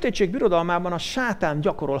a sötétség birodalmában a sátán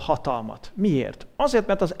gyakorol hatalmat. Miért? Azért,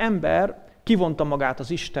 mert az ember kivonta magát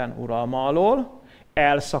az Isten uralma alól,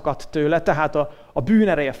 elszakadt tőle, tehát a bűn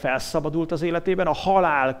ereje felszabadult az életében, a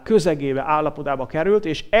halál közegébe, állapotába került,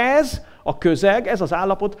 és ez a közeg, ez az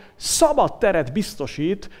állapot szabad teret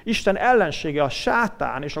biztosít Isten ellensége, a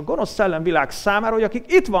sátán és a gonosz szellemvilág számára, hogy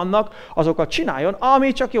akik itt vannak, azokat csináljon,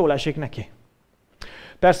 ami csak jól esik neki.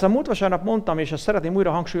 Persze a múlt vasárnap mondtam, és ezt szeretném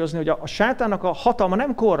újra hangsúlyozni, hogy a sátánnak a hatalma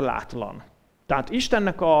nem korlátlan. Tehát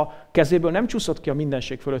Istennek a kezéből nem csúszott ki a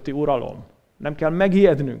mindenség fölötti uralom. Nem kell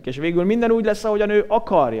megijednünk, és végül minden úgy lesz, ahogyan ő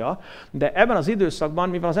akarja, de ebben az időszakban,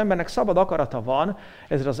 mivel az embernek szabad akarata van,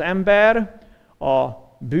 ezért az ember a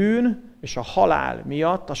bűn és a halál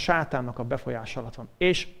miatt a sátánnak a befolyás alatt van.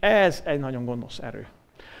 És ez egy nagyon gonosz erő.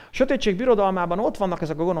 A sötétség birodalmában ott vannak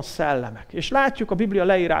ezek a gonosz szellemek, és látjuk a Biblia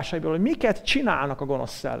leírásaiból, hogy miket csinálnak a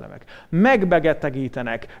gonosz szellemek.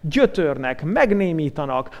 Megbetegítenek, gyötörnek,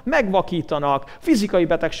 megnémítanak, megvakítanak, fizikai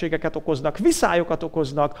betegségeket okoznak, viszályokat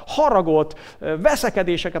okoznak, haragot,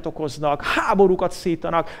 veszekedéseket okoznak, háborúkat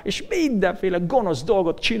szítanak, és mindenféle gonosz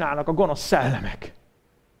dolgot csinálnak a gonosz szellemek.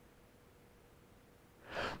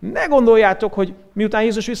 Ne gondoljátok, hogy miután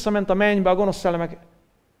Jézus visszament a mennybe, a gonosz szellemek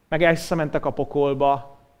meg visszamentek a pokolba,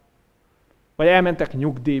 vagy elmentek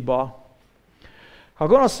nyugdíjba. A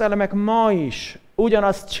gonosz szellemek ma is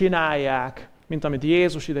ugyanazt csinálják, mint amit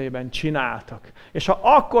Jézus idejében csináltak. És ha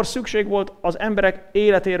akkor szükség volt az emberek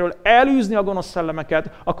életéről elűzni a gonosz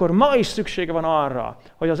szellemeket, akkor ma is szüksége van arra,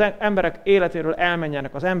 hogy az emberek életéről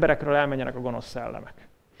elmenjenek, az emberekről elmenjenek a gonosz szellemek.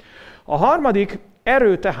 A harmadik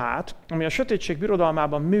erő tehát, ami a sötétség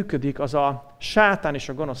birodalmában működik, az a sátán és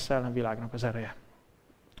a gonosz szellemvilágnak az ereje.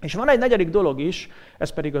 És van egy negyedik dolog is,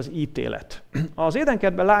 ez pedig az ítélet. Az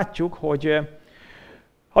Édenkertben látjuk, hogy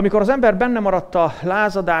amikor az ember benne maradt a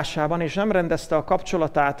lázadásában, és nem rendezte a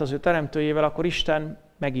kapcsolatát az ő teremtőjével, akkor Isten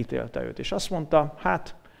megítélte őt. És azt mondta,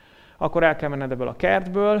 hát akkor el kell menned ebből a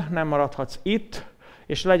kertből, nem maradhatsz itt,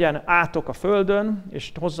 és legyen átok a földön,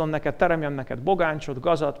 és hozzon neked, teremjen neked bogáncsot,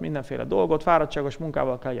 gazat, mindenféle dolgot, fáradtságos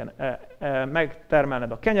munkával kelljen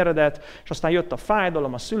megtermelned a kenyeredet, és aztán jött a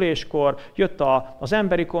fájdalom a szüléskor, jött az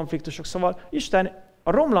emberi konfliktusok, szóval Isten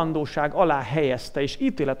a romlandóság alá helyezte, és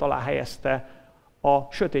ítélet alá helyezte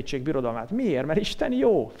a sötétség birodalmát. Miért? Mert Isten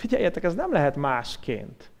jó. Figyeljetek, ez nem lehet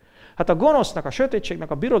másként. Hát a gonosznak, a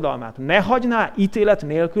sötétségnek a birodalmát ne hagyná ítélet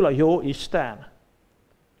nélkül a jó Isten?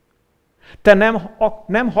 Te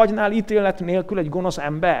nem hagynál ítélet nélkül egy gonosz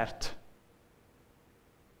embert?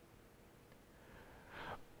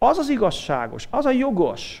 Az az igazságos, az a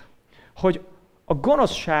jogos, hogy a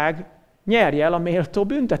gonoszság nyerje el a méltó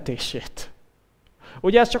büntetését.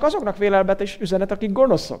 Ugye ez csak azoknak vélelmetes üzenet, akik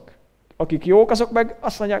gonoszok. Akik jók, azok meg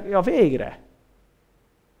azt mondják, ja végre.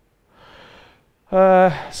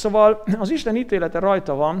 Szóval az Isten ítélete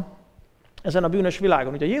rajta van ezen a bűnös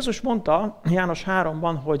világon. Ugye Jézus mondta János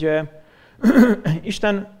 3-ban, hogy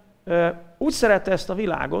Isten úgy szerette ezt a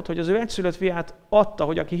világot, hogy az ő egyszülött fiát adta,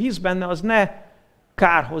 hogy aki hisz benne, az ne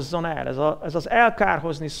kárhozzon el. Ez az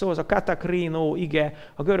elkárhozni szó, ez a katakrino ige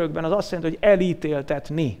a görögben, az azt jelenti, hogy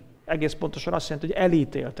elítéltetni. Egész pontosan azt jelenti, hogy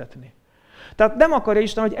elítéltetni. Tehát nem akarja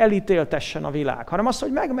Isten, hogy elítéltessen a világ, hanem azt,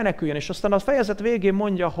 hogy megmeneküljön. És aztán a fejezet végén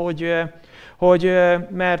mondja, hogy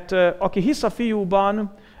mert aki hisz a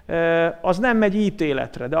fiúban, az nem megy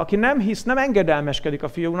ítéletre. De aki nem hisz, nem engedelmeskedik a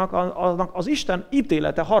fiúnak, az Isten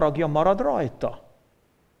ítélete, haragja marad rajta.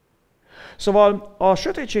 Szóval a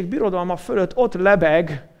sötétség birodalma fölött ott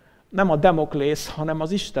lebeg nem a Demoklész, hanem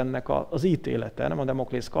az Istennek az ítélete. Nem a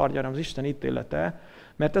Demoklész kardja, hanem az Isten ítélete.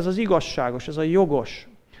 Mert ez az igazságos, ez a jogos.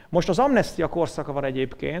 Most az amnestia korszaka van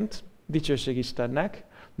egyébként, dicsőség Istennek.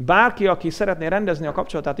 Bárki, aki szeretné rendezni a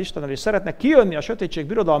kapcsolatát Istennel, és szeretne kijönni a sötétség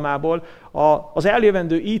birodalmából, az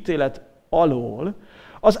eljövendő ítélet alól,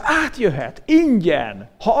 az átjöhet ingyen,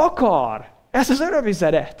 ha akar. Ez az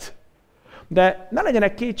örömüzenet. De ne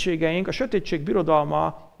legyenek kétségeink, a sötétség birodalma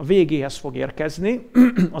a végéhez fog érkezni,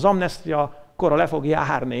 az amnestia kora le fog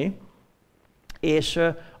járni, és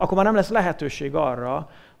akkor már nem lesz lehetőség arra,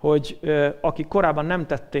 hogy akik korábban nem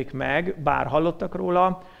tették meg, bár hallottak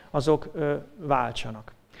róla, azok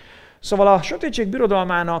váltsanak. Szóval a sötétség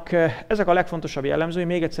birodalmának ezek a legfontosabb jellemzői,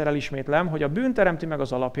 még egyszer elismétlem, hogy a bűn teremti meg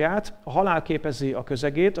az alapját, a halál képezi a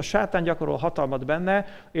közegét, a sátán gyakorol hatalmat benne,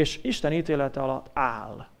 és Isten ítélete alatt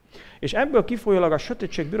áll. És ebből kifolyólag a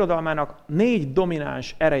sötétség birodalmának 4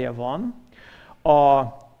 domináns ereje van, a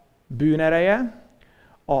bűn ereje,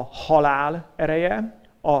 a halál ereje,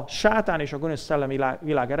 a sátán és a gonosz szellemi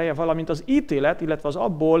világ ereje, valamint az ítélet, illetve az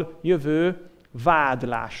abból jövő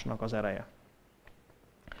vádlásnak az ereje.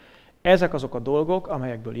 Ezek azok a dolgok,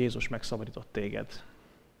 amelyekből Jézus megszabadított téged.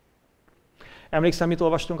 Emlékszem, mit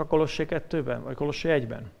olvastunk a Kolossé 2-ben, vagy Kolossé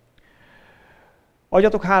 1-ben?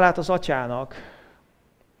 Adjatok hálát az Atyának,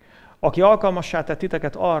 aki alkalmassá tett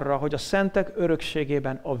titeket arra, hogy a szentek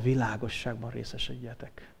örökségében a világosságban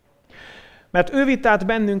részesedjetek. Mert ő vitt át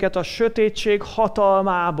bennünket a sötétség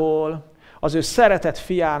hatalmából az ő szeretett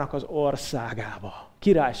fiának az országába,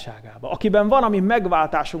 királyságába, akiben van a mi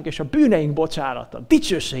megváltásunk és a bűneink bocsánata.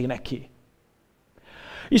 Dicsőség neki!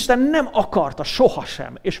 Isten nem akarta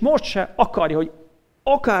sohasem, és most se akarja, hogy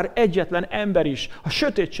akár egyetlen ember is a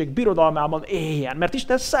sötétség birodalmában éljen, mert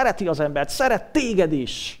Isten szereti az embert, szeret téged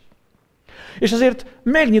is. És azért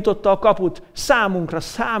megnyitotta a kaput számunkra,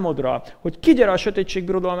 számodra, hogy kigyere a sötétség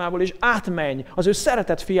birodalmából, és átmenj az ő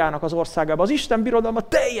szeretett fiának az országába. Az Isten birodalma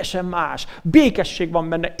teljesen más. Békesség van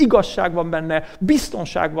benne, igazság van benne,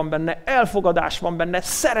 biztonság van benne, elfogadás van benne,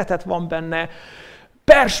 szeretet van benne,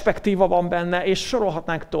 perspektíva van benne, és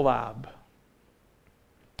sorolhatnánk tovább.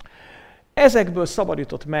 Ezekből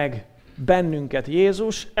szabadított meg bennünket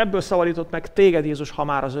Jézus, ebből szabadított meg téged Jézus, ha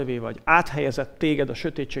már az övé vagy. Áthelyezett téged a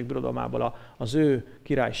sötétség birodalmából az ő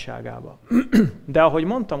királyságába. De ahogy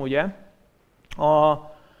mondtam, ugye,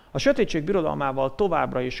 a sötétség birodalmával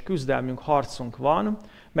továbbra is küzdelmünk, harcunk van,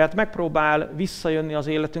 mert megpróbál visszajönni az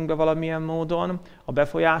életünkbe valamilyen módon, a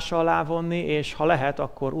befolyása alá vonni, és ha lehet,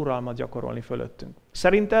 akkor uralmat gyakorolni fölöttünk.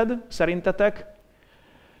 Szerintetek,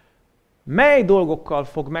 mely dolgokkal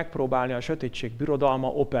fog megpróbálni a sötétség birodalma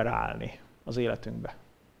operálni az életünkbe?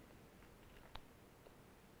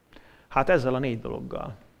 Hát ezzel a 4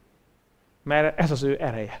 dologgal. Mert ez az ő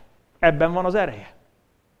ereje. Ebben van az ereje.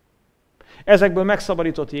 Ezekből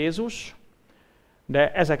megszabadított Jézus,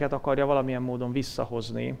 de ezeket akarja valamilyen módon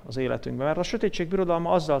visszahozni az életünkbe. Mert a sötétség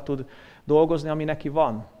birodalma azzal tud dolgozni, ami neki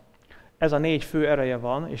van. Ez a 4 fő ereje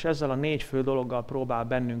van, és ezzel a 4 fő dologgal próbál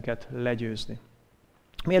bennünket legyőzni.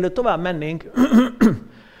 Mielőtt tovább mennénk,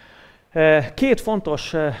 2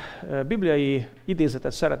 fontos bibliai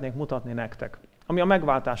idézetet szeretnék mutatni nektek. ami a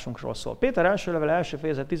megváltásunkról szól. Péter első levele, első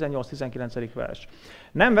fejezet, 18-19. vers.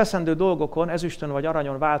 Nem veszendő dolgokon, ezüstön vagy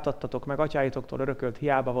aranyon váltattatok meg atyáitoktól örökölt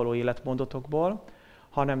hiába való életmódotokból,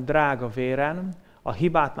 hanem drága véren, a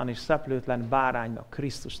hibátlan és szeplőtlen báránynak,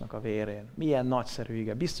 Krisztusnak a vérén. Milyen nagyszerű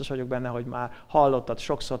ige. Biztos vagyok benne, hogy már hallottad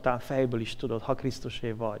sokszor, talán fejből is tudod, ha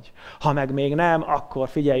Krisztusé vagy. Ha meg még nem, akkor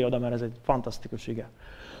figyelj oda, mert ez egy fantasztikus ige.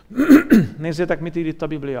 Nézzétek, mit ír itt a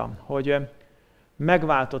Biblia, hogy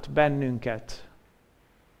megváltott bennünket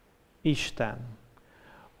Isten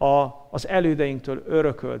az elődeinktől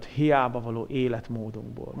örökölt hiába való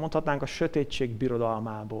életmódunkból. Mondhatnánk a sötétség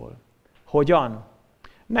birodalmából. Hogyan?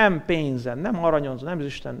 Nem pénzen, nem aranyon, nem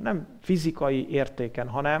Isten, nem fizikai értéken,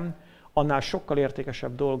 hanem annál sokkal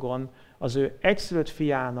értékesebb dolgon az ő egyszülött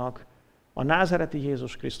fiának, a názáreti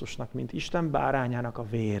Jézus Krisztusnak, mint Isten bárányának a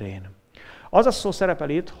vérén. Az a szó szerepel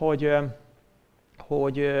itt,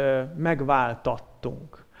 hogy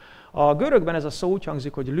megváltattunk. A görögben ez a szó úgy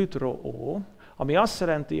hangzik, hogy lütroó, ami azt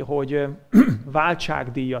jelenti, hogy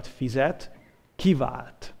váltságdíjat fizet,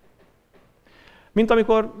 kivált. Mint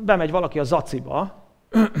amikor bemegy valaki a zaciba,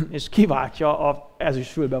 és kiváltja az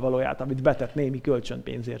ezüst fülbevalóját, amit betett némi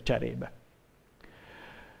kölcsönpénzért cserébe.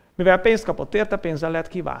 Mivel pénzt kapott érte, pénzzel lehet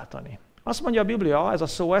kiváltani. Azt mondja a Biblia, ez a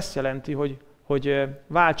szó ezt jelenti, hogy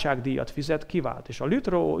váltságdíjat fizet, kivált. És a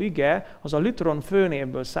lütró ige, az a lütron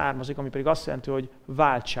főnévből származik, ami pedig azt jelenti, hogy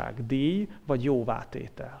váltságdíj, vagy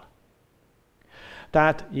jóvátétel.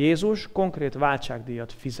 Tehát Jézus konkrét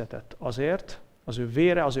váltságdíjat fizetett azért, az ő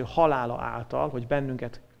vére, az ő halála által, hogy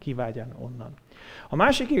bennünket kiváltson onnan. A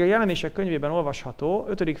másik ige a Jelenések könyvében olvasható,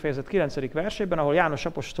 5. fejezet 9. versében, ahol János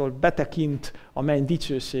apostol betekint a menny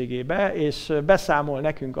dicsőségébe, és beszámol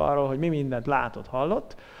nekünk arról, hogy mi mindent látott,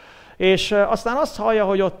 hallott. És aztán azt hallja,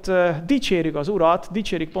 hogy ott dicsérik az Urat,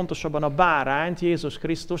 dicsérik pontosabban a bárányt, Jézus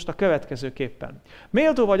Krisztust a következőképpen.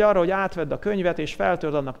 Méltó vagy arra, hogy átvedd a könyvet, és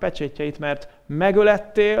feltörd annak pecsétjeit, mert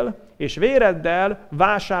megölettél, és véreddel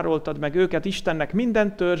vásároltad meg őket Istennek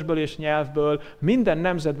minden törzsből és nyelvből, minden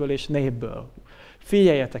nemzetből és népből.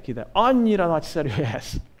 Figyeljetek ide, annyira nagyszerű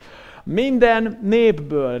ez. Minden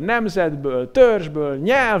népből, nemzetből, törzsből,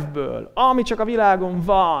 nyelvből, ami csak a világon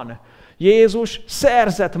van, Jézus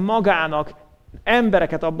szerzett magának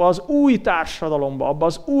embereket abba az új társadalomba, abba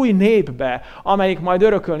az új népbe, amelyik majd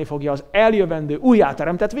örökölni fogja az eljövendő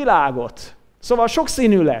újjáteremtett világot. Szóval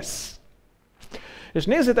sokszínű lesz. És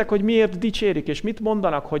nézzétek, hogy miért dicsérik, és mit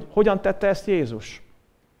mondanak, hogy hogyan tette ezt Jézus.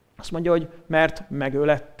 Azt mondja, hogy mert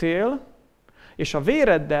megölettél, és a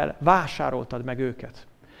véreddel vásároltad meg őket.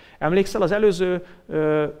 Emlékszel, az előző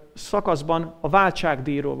szakaszban a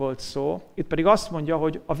váltságdíjról volt szó, itt pedig azt mondja,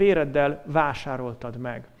 hogy a véreddel vásároltad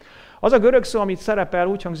meg. Az a görög szó, amit szerepel,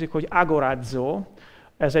 úgy hangzik, hogy agoradzo,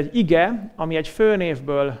 ez egy ige, ami egy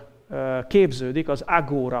főnévből képződik, az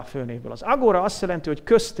agora főnévből. Az agora azt jelenti, hogy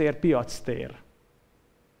köztér, piactér.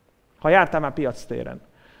 Ha jártál már piactéren,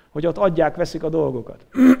 hogy ott adják, veszik a dolgokat.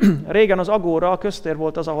 Régen az agóra, a köztér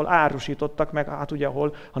volt az, ahol árusítottak, meg hát ugye,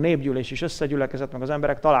 ahol a népgyűlés is összegyülekezett, meg az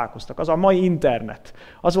emberek találkoztak. Az a mai internet.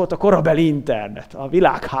 Az volt a korabeli internet, a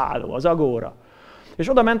világháló, az agóra. És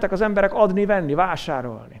oda mentek az emberek adni, venni,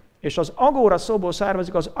 vásárolni. És az agóra szóból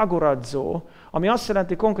származik az agoradzó, ami azt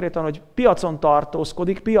jelenti konkrétan, hogy piacon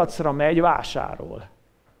tartózkodik, piacra megy, vásárol.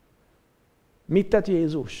 Mit tett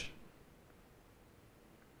Jézus?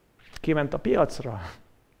 Kiment a piacra.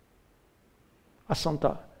 Azt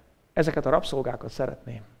mondta, ezeket a rabszolgákat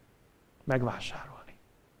szeretném megvásárolni.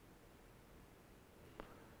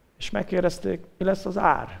 És megkérdezték, mi lesz az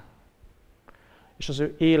ár? És az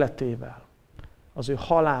ő életével, az ő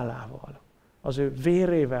halálával, az ő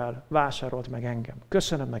vérével vásárolt meg engem.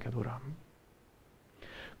 Köszönöm neked, Uram.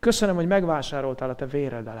 Köszönöm, hogy megvásároltál a te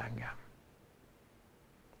véreddel engem.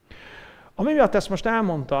 Ami miatt ezt most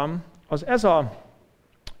elmondtam, az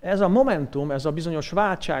ez a momentum, ez a bizonyos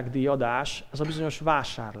váltságdíjadás, ez a bizonyos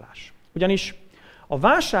vásárlás. Ugyanis a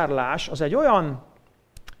vásárlás az egy olyan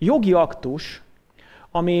jogi aktus,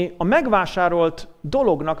 ami a megvásárolt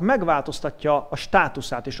dolognak megváltoztatja a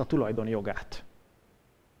státuszát és a tulajdonjogát.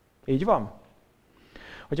 Így van?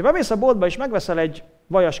 Hogyha bemész a boltba és megveszel egy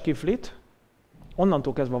vajaskiflit,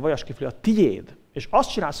 onnantól kezdve a vajaskifli a tiéd, és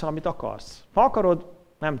azt csinálsz, amit akarsz. Ha akarod,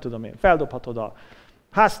 nem tudom én, feldobhatod a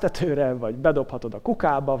háztetőre, vagy bedobhatod a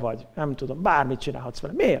kukába, vagy nem tudom, bármit csinálhatsz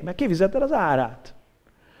vele. Miért? Mert kifizetted az árát.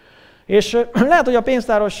 És lehet, hogy a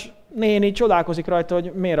pénztáros néni csodálkozik rajta,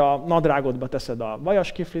 hogy miért a nadrágodba teszed a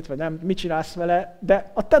vajaskiflit, vagy nem, mit csinálsz vele,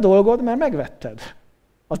 de a te dolgod, mert megvetted.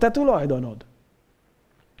 A te tulajdonod.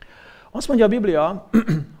 Azt mondja a Biblia,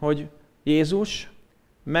 hogy Jézus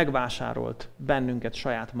megvásárolt bennünket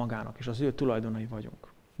saját magának, és az ő tulajdonai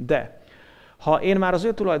vagyunk. De ha én már az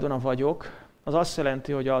ő tulajdona vagyok, az azt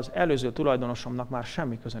jelenti, hogy az előző tulajdonosomnak már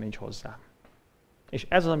semmi köze nincs hozzá. És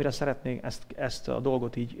ez az, amire szeretnék ezt a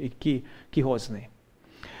dolgot így kihozni.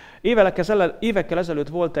 Évekkel ezelőtt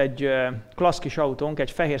volt egy klassz kis autónk,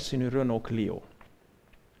 egy fehér színű Renault Clio.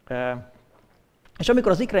 És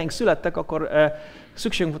amikor az ikreink születtek, akkor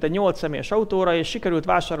szükségünk volt egy 8 személyes autóra, és sikerült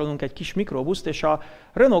vásárolnunk egy kis mikrobuszt, és a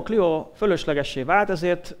Renault Clio fölöslegessé vált,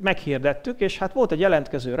 ezért meghirdettük, és hát volt egy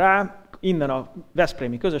jelentkező rá, innen a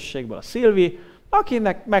veszprémi közösségből a Szilvi,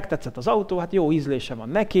 akinek megtetszett az autó, hát jó ízlése van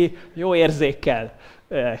neki, jó érzékkel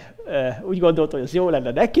úgy gondolta, hogy ez jó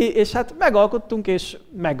lenne neki, és hát megalkottunk, és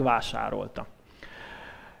megvásárolta.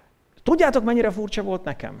 Tudjátok, mennyire furcsa volt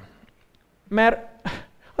nekem? Mert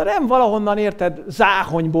nem valahonnan, érted,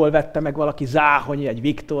 Záhonyból vette meg valaki, Záhonyi, egy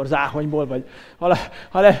Viktor Záhonyból,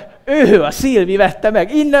 hanem ő, a Szilvi vette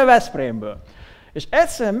meg, innen Veszprémből. És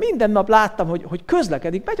egyszerűen minden nap láttam, hogy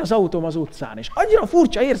közlekedik, megy az autóm az utcán, és annyira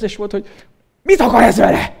furcsa érzés volt, hogy mit akar ez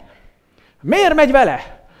vele? Miért megy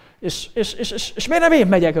vele? És miért nem én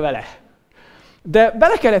megyek vele? De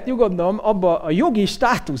bele kellett nyugodnom abba a jogi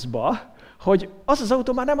státuszba, hogy az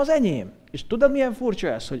autó már nem az enyém. És tudod, milyen furcsa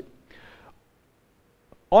ez, hogy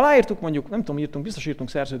aláírtuk mondjuk, nem tudom, biztos írtunk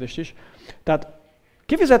szerződést is, tehát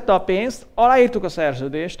kifizette a pénzt, aláírtuk a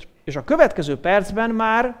szerződést, és a következő percben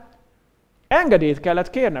már engedélyt kellett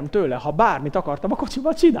kérnem tőle, ha bármit akartam a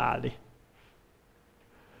kocsival csinálni.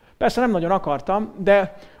 Persze nem nagyon akartam,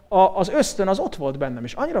 de az ösztön az ott volt bennem,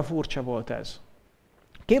 és annyira furcsa volt ez.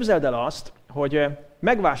 Képzeld el azt, hogy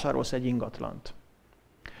megvásárolsz egy ingatlant.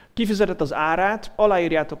 Kifizetett az árát,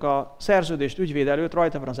 aláírjátok a szerződést ügyvéd előtt,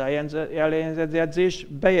 rajta van az eljegyzés,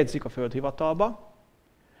 bejegyzik a földhivatalba,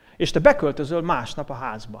 és te beköltözöl másnap a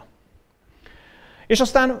házba. És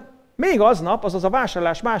aztán még aznap, azaz a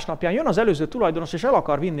vásárlás másnapján jön az előző tulajdonos, és el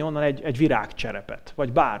akar vinni onnan egy virágcserepet,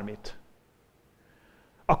 vagy bármit.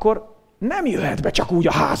 Akkor nem jöhet be csak úgy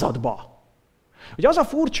a házadba. Ugye az a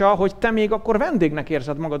furcsa, hogy te még akkor vendégnek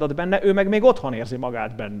érzed magadat benne, ő meg még otthon érzi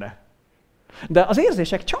magát benne. De az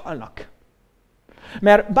érzések csalnak.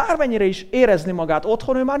 Mert bármennyire is érezni magát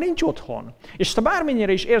otthon, ő már nincs otthon. És te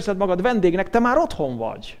bármennyire is érzed magad vendégnek, te már otthon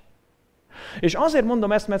vagy. És azért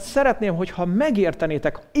mondom ezt, mert szeretném, hogyha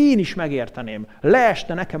megértenétek, én is megérteném,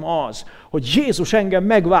 leesne nekem az, hogy Jézus engem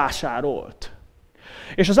megvásárolt.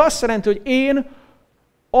 És az azt jelenti, hogy én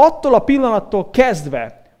attól a pillanattól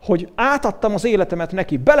kezdve, hogy átadtam az életemet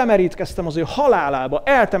neki, belemerítkeztem az ő halálába,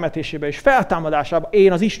 eltemetésébe és feltámadásába,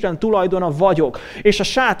 én az Isten tulajdona vagyok, és a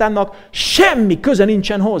sátánnak semmi köze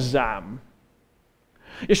nincsen hozzám.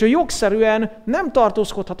 És ő jogszerűen nem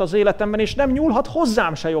tartózkodhat az életemben, és nem nyúlhat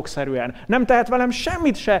hozzám se jogszerűen. Nem tehet velem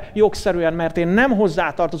semmit se jogszerűen, mert én nem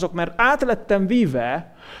hozzátartozok, mert át lettem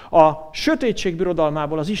víve a sötétség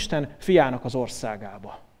birodalmából az Isten fiának az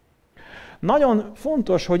országába. Nagyon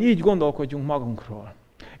fontos, hogy így gondolkodjunk magunkról.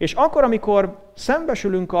 És akkor, amikor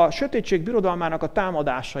szembesülünk a sötétség birodalmának a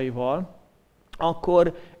támadásaival,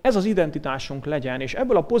 akkor ez az identitásunk legyen, és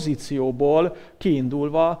ebből a pozícióból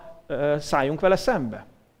kiindulva szálljunk vele szembe.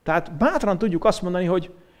 Tehát bátran tudjuk azt mondani,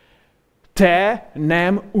 hogy te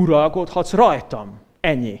nem uralkodhatsz rajtam.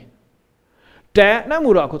 Ennyi. Te nem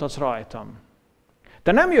uralkodhatsz rajtam.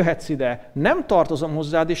 Te nem jöhetsz ide, nem tartozom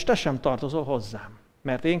hozzád, és te sem tartozol hozzám.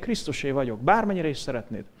 Mert én Krisztusé vagyok, bármennyire is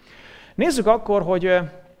szeretnéd. Nézzük akkor, hogy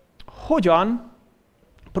hogyan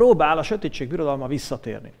próbál a sötétség birodalma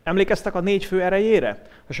visszatérni. Emlékeztek a 4 fő erejére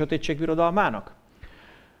a sötétség birodalmának?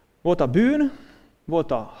 Volt a bűn,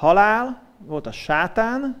 volt a halál, volt a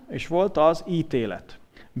sátán, és volt az ítélet.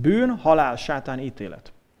 Bűn, halál, sátán,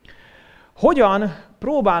 ítélet. Hogyan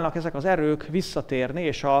próbálnak ezek az erők visszatérni,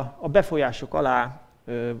 és a befolyásuk alá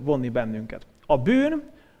vonni bennünket? A bűn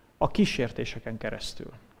a kísértéseken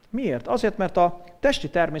keresztül. Miért? Azért, mert a testi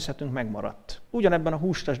természetünk megmaradt. Ugyanebben a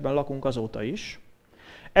hústestben lakunk azóta is.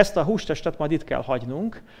 Ezt a hústestet majd itt kell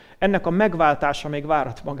hagynunk. Ennek a megváltása még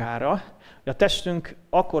várat magára. A testünk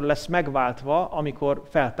akkor lesz megváltva, amikor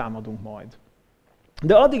feltámadunk majd.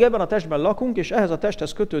 De addig ebben a testben lakunk, és ehhez a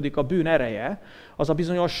testhez kötődik a bűn ereje, az a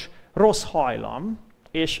bizonyos rossz hajlam,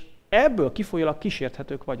 és ebből kifolyólag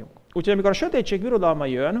kísérthetők vagyunk. Úgyhogy amikor a sötétség birodalma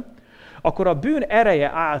jön, akkor a bűn ereje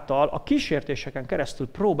által a kísértéseken keresztül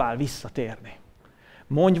próbál visszatérni.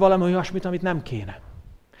 Mondj valami olyasmit, amit nem kéne.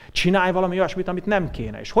 Csinálj valami olyasmit, amit nem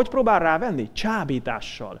kéne. És hogy próbál rávenni?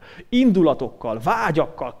 Csábítással, indulatokkal,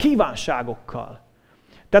 vágyakkal, kívánságokkal.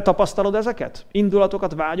 Te tapasztalod ezeket?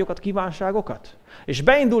 Indulatokat, vágyokat, kívánságokat? És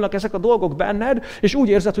beindulnak ezek a dolgok benned, és úgy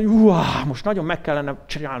érzed, hogy most nagyon meg kellene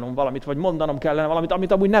csinálnom valamit, vagy mondanom kellene valamit,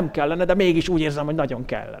 amit amúgy nem kellene, de mégis úgy érzem, hogy nagyon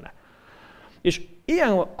kellene. És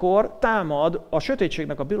ilyenkor támad a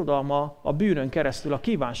sötétségnek a birodalma a bűnön keresztül a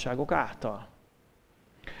kívánságok által.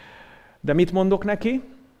 De mit mondok neki?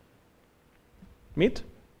 Mit?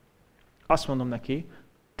 Azt mondom neki,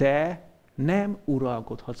 te nem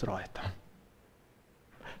uralkodhatsz rajtam.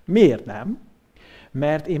 Miért nem?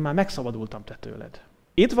 Mert én már megszabadultam te tőled.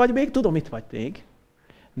 Itt vagy még, tudom, itt vagy még,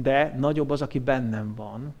 de nagyobb az, aki bennem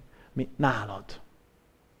van, mint nálad.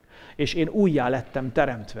 És én újjá lettem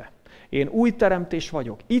teremtve. Én új teremtés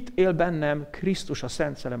vagyok. Itt él bennem Krisztus a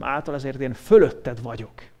Szent Szellem által, ezért én fölötted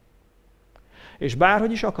vagyok. És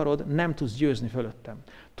bárhogy is akarod, nem tudsz győzni fölöttem.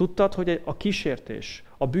 Tudtad, hogy a kísértés,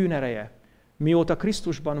 a bűn ereje, mióta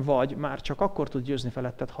Krisztusban vagy, már csak akkor tud győzni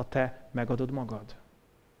feletted, ha te megadod magad.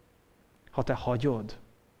 Ha te hagyod.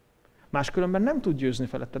 Máskülönben nem tud győzni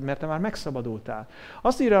feletted, mert te már megszabadultál.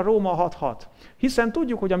 Azt írja a Róma 6.6. Hiszen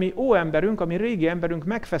tudjuk, hogy a mi óemberünk, a mi régi emberünk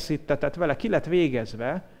megfeszítetett vele, ki lett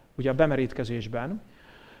végezve, ugye a bemerítkezésben,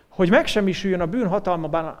 hogy megsemmisüljön a bűn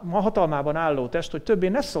hatalmában álló test, hogy többé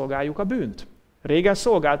ne szolgáljuk a bűnt. Régen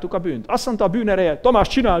szolgáltuk a bűnt. Azt mondta a bűn ereje, Tamás,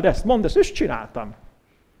 csináld ezt, mondd ezt, és csináltam.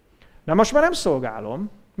 De most már nem szolgálom.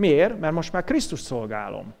 Miért? Mert most már Krisztust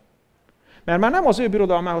szolgálom. Mert már nem az ő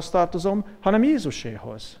birodalmához tartozom, hanem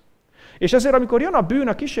Jézuséhoz. És ezért, amikor jön a bűn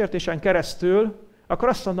a kísértésen keresztül, akkor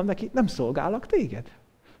azt mondom neki, nem szolgállak téged.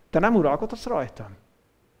 Te nem uralkodhatsz rajtam.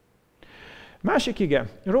 Másik ige,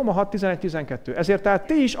 Róma 6.11-12. Ezért tehát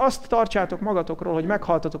ti is azt tartsátok magatokról, hogy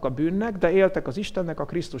meghaltatok a bűnnek, de éltek az Istennek a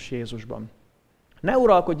Krisztus Jézusban. Ne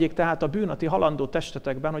uralkodjék tehát a bűn a ti halandó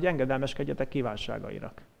testetekben, hogy engedelmeskedjetek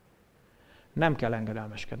kívánságainak. Nem kell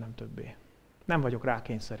engedelmeskednem többé. Nem vagyok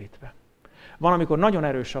rákényszerítve. Van, amikor nagyon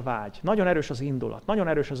erős a vágy, nagyon erős az indulat, nagyon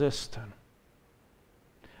erős az ösztön.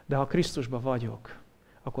 De ha Krisztusban vagyok,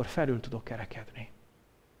 akkor felül tudok kerekedni.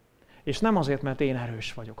 És nem azért, mert én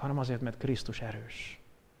erős vagyok, hanem azért, mert Krisztus erős.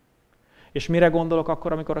 És mire gondolok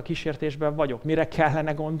akkor, amikor a kísértésben vagyok? Mire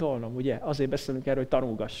kellene gondolnom, ugye? Azért beszélünk erről, hogy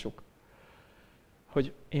tanulgassuk.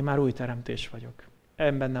 Hogy én már új teremtés vagyok.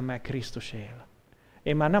 Bennem meg Krisztus él.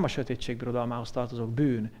 Én már nem a sötétség birodalmához tartozok,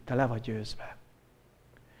 bűn, te le vagy győzve.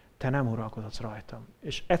 Te nem uralkodhatsz rajtam.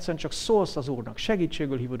 És egyszerűen csak szólsz az Úrnak,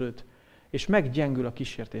 segítségül hívod őt, és meggyengül a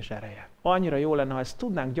kísértés ereje. Annyira jó lenne, ha ezt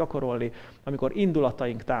tudnánk gyakorolni, amikor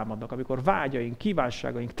indulataink támadnak, amikor vágyaink,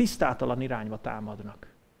 kívánságaink tisztátalan irányba támadnak.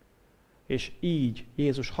 És így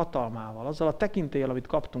Jézus hatalmával, azzal a tekintéllyel, amit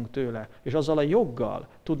kaptunk tőle, és azzal a joggal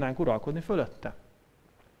tudnánk uralkodni fölötte.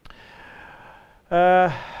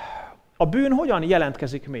 A bűn hogyan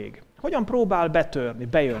jelentkezik még? Hogyan próbál betörni,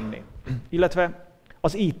 bejönni? Illetve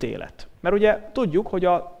az ítélet. Mert ugye tudjuk, hogy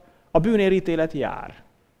a bűnér ítélet jár.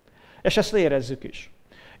 És ezt érezzük is.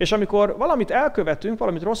 És amikor valamit elkövetünk,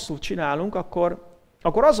 valamit rosszul csinálunk, akkor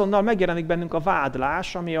azonnal megjelenik bennünk a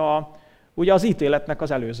vádlás, ami ugye az ítéletnek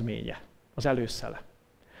az előzménye, az előszele.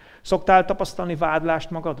 Szoktál tapasztalni vádlást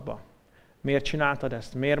magadba? Miért csináltad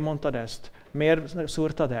ezt? Miért mondtad ezt? Miért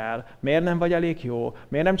szúrtad el? Miért nem vagy elég jó?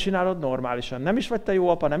 Miért nem csinálod normálisan? Nem is vagy te jó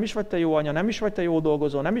apa, nem is vagy te jó anya, nem is vagy te jó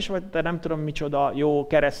dolgozó, nem is vagy te nem tudom micsoda jó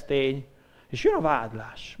keresztény. És jön a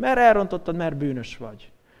vádlás. Mert elrontottad, mert bűnös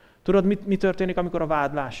vagy. Tudod, mi történik, amikor a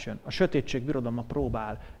vádlás jön? A sötétség birodalma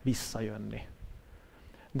próbál visszajönni.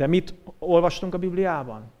 De mit olvastunk a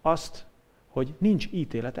Bibliában? Azt, hogy nincs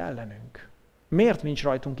ítélet ellenünk. Miért nincs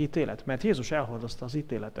rajtunk ítélet? Mert Jézus elhordozta az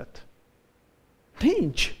ítéletet.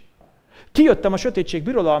 Nincs. Kijöttem a sötétség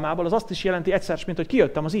birodalmából, az azt is jelenti egyszer, mint hogy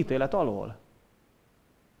kijöttem az ítélet alól.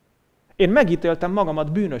 Én megítéltem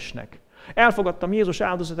magamat bűnösnek. Elfogadtam Jézus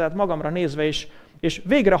áldozatát magamra nézve, és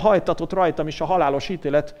végre hajtatott rajtam is a halálos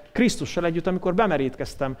ítélet Krisztussal együtt, amikor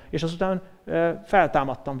bemerítkeztem, és azután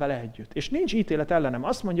feltámadtam vele együtt. És nincs ítélet ellenem.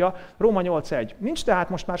 Azt mondja Róma 8.1. Nincs tehát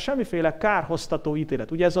most már semmiféle kárhoztató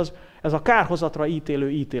ítélet. Ugye ez a kárhozatra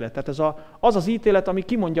ítélő ítélet. Tehát az az ítélet, ami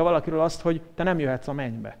kimondja valakiről azt, hogy te nem jöhetsz a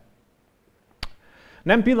mennybe.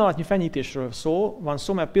 Nem pillanatnyi fenyítésről van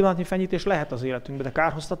szó, mert pillanatnyi fenyítés lehet az életünkben, de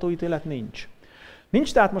kárhoztató ítélet nincs.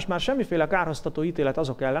 Nincs tehát most már semmiféle kárhoztató ítélet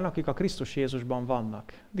azok ellen, akik a Krisztus Jézusban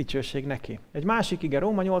vannak. Dicsőség neki. Egy másik ige,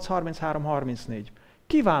 Róma 8.33-34.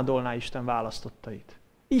 Ki vádolná Isten választottait?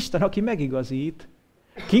 Isten, aki megigazít,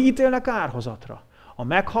 ki ítélne kárhozatra? A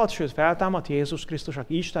meghalt, sőt feltámadt Jézus Krisztus,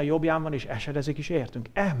 aki Isten jobbján van és esedezik is értünk.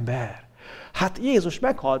 Ember! Hát Jézus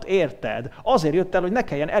meghalt, érted? Azért jött el, hogy ne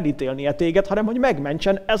kelljen elítélnie téged, hanem hogy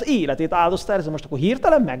megmentsen, az életét áldozta, ez most akkor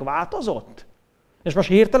hirtelen megváltozott? És most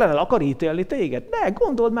hirtelen el akar ítélni téged? Ne,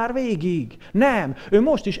 gondold már végig. Nem, ő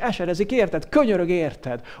most is esedezik, érted? Könyörög,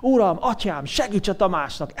 érted? Uram, atyám, segíts a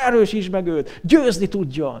Tamásnak, erősíts meg őt, győzni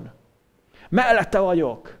tudjon. Mellette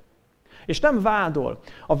vagyok. És nem vádol.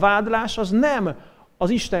 A vádlás az nem az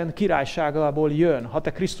Isten királyságából jön, ha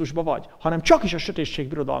te Krisztusba vagy, hanem csak is a sötétség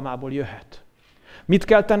birodalmából jöhet. Mit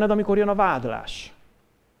kell tenned, amikor jön a vádlás?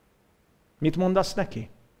 Mit mondasz neki?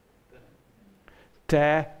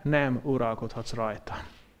 te nem uralkodhatsz rajta.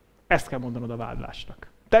 Ezt kell mondanod a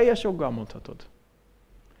vádlásnak. Teljes joggal mondhatod.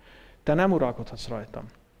 Te nem uralkodhatsz rajtam.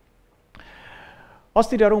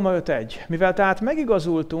 Azt írja Róma 5.1. Mivel tehát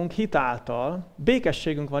megigazultunk hit által,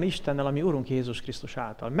 békességünk van Istennel, ami Urunk Jézus Krisztus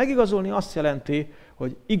által. Megigazulni azt jelenti,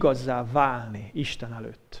 hogy igazzá válni Isten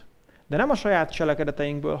előtt. De nem a saját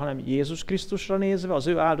cselekedeteinkből, hanem Jézus Krisztusra nézve, az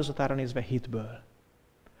ő áldozatára nézve hitből.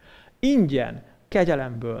 Ingyen,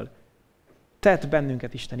 kegyelemből tett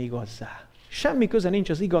bennünket Isten igazzá. Semmi köze nincs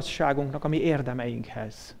az igazságunknak a mi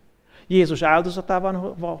érdemeinkhez. Jézus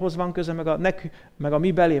áldozatához van köze, meg a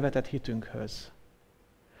mi belévetett hitünkhöz.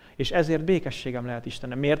 És ezért békességem lehet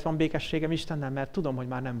Istennel. Miért van békességem Istennel? Mert tudom, hogy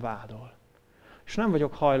már nem vádol. És nem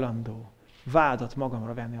vagyok hajlandó vádat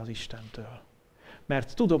magamra venni az Istentől.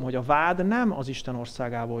 Mert tudom, hogy a vád nem az Isten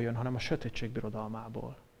országából jön, hanem a sötétség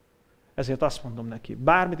birodalmából. Ezért azt mondom neki,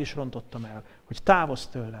 bármit is rontottam el, hogy távozz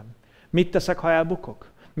tőlem. Mit teszek, ha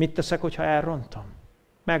elbukok? Mit teszek, hogyha elrontom?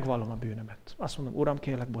 Megvallom a bűnömet. Azt mondom, Uram,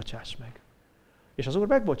 kérlek, bocsáss meg. És az Úr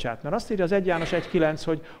megbocsát, mert azt írja az 1 János 1.9,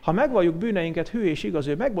 hogy ha megvalljuk bűneinket, hű és igaz,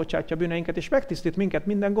 ő megbocsátja bűneinket, és megtisztít minket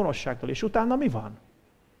minden gonoszságtól. És utána mi van?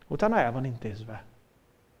 Utána el van intézve.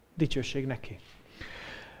 Dicsőség neki.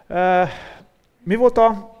 Mi volt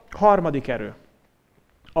a harmadik erő?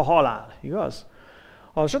 A halál, igaz?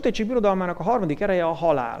 A sötétség birodalmának a harmadik ereje a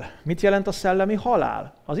halál. Mit jelent a szellemi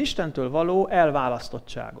halál? Az Istentől való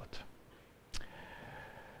elválasztottságot.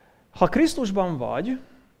 Ha Krisztusban vagy,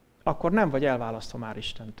 akkor nem vagy elválasztva már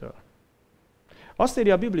Istentől. Azt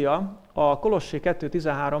írja a Biblia a Kolossé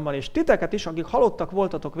 2.13-ban, és titeket is, akik halottak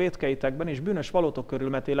voltatok vétkeitekben és bűnös valótok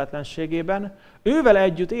körülmetéletlenségében, ővel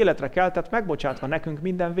együtt életre keltett, megbocsátva nekünk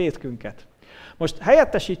minden vétkünket. Most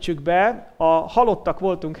helyettesítsük be a halottak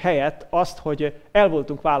voltunk helyett azt, hogy el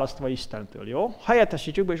voltunk választva Istentől, jó?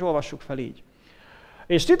 Helyettesítsük be és olvassuk fel így.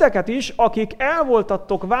 És titeket is, akik el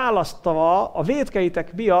voltattok választva a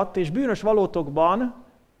vétkeitek miatt és bűnös valótokban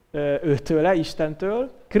őtőle,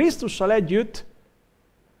 Istentől, Krisztussal együtt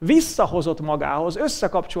visszahozott magához,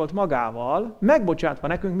 összekapcsolt magával, megbocsátva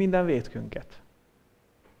nekünk minden vétkünket.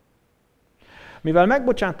 Mivel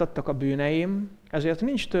megbocsátattak a bűneim, ezért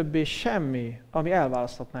nincs többé semmi, ami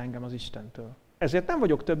elválaszthatna engem az Istentől. Ezért nem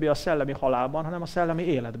vagyok többé a szellemi halálban, hanem a szellemi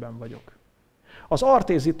életben vagyok. Az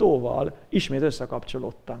artézi tóval ismét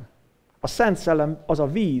összekapcsolódtam. A Szent Szellem az a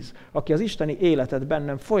víz, aki az isteni életet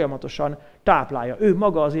bennem folyamatosan táplálja. Ő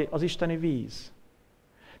maga az isteni víz.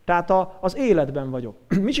 Tehát az életben vagyok.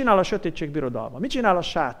 Mit csinál a sötétség birodalma? Mit csinál a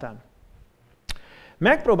sátán?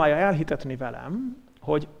 Megpróbálja elhitetni velem,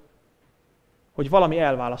 hogy valami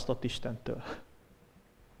elválasztott Istentől.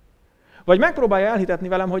 Vagy megpróbálja elhitetni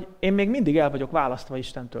velem, hogy én még mindig el vagyok választva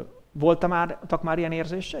Istentől. Voltak már ilyen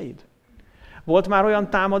érzéseid? Volt már olyan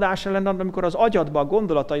támadás ellen, amikor az agyadba, a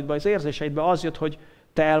gondolataidba, az érzéseidbe az jött, hogy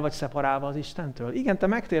te el vagy szeparálva az Istentől? Igen, te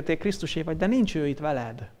megtértél, Krisztusé vagy, de nincs ő itt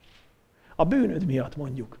veled. A bűnöd miatt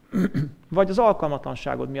mondjuk. Vagy az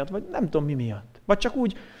alkalmatlanságod miatt, vagy nem tudom mi miatt. Vagy csak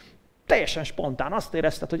úgy teljesen spontán azt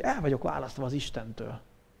érezted, hogy el vagyok választva az Istentől.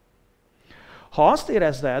 Ha azt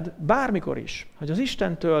érezzed, bármikor is, hogy az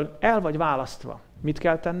Istentől el vagy választva, mit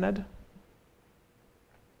kell tenned?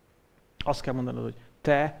 Azt kell mondanod, hogy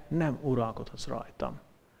te nem uralkodhatsz rajtam.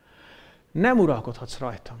 Nem uralkodhatsz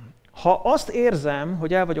rajtam. Ha azt érzem,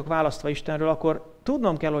 hogy el vagyok választva Istenről, akkor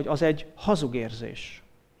tudnom kell, hogy az egy hazug érzés.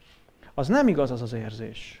 Az nem igaz az az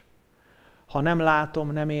érzés. Ha nem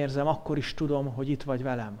látom, nem érzem, akkor is tudom, hogy itt vagy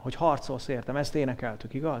velem, hogy harcolsz értem. Ezt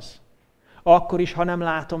énekeltük, igaz? Akkor is, ha nem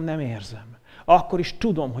látom, nem érzem. Akkor is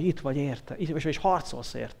tudom, hogy itt vagy érte, és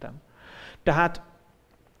harcolsz értem. Tehát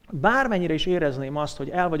bármennyire is érezném azt, hogy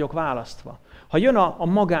el vagyok választva, ha jön a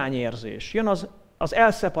magányérzés, jön az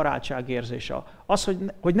elszeparáltság érzése, az,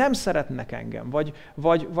 hogy nem szeretnek engem,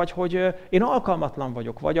 vagy hogy én alkalmatlan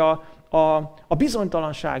vagyok, vagy a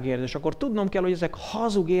bizonytalanság érzés, akkor tudnom kell, hogy ezek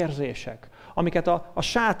hazug érzések, amiket a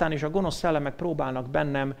sátán és a gonosz szellemek próbálnak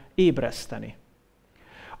bennem ébreszteni.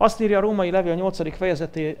 Azt írja a római levél 8.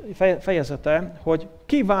 fejezete, hogy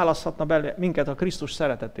ki választhatna bele minket a Krisztus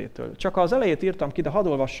szeretetétől. Csak az elejét írtam ki, de hadd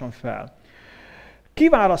olvassam fel. Ki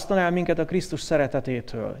választaná el minket a Krisztus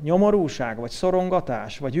szeretetétől? Nyomorúság, vagy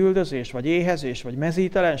szorongatás, vagy üldözés, vagy éhezés, vagy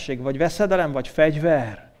mezítelenség, vagy veszedelem, vagy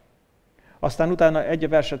fegyver? Aztán utána egy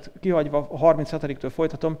verset kihagyva, a 37-től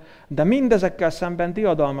folytatom, de mindezekkel szemben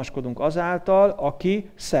diadalmaskodunk azáltal, aki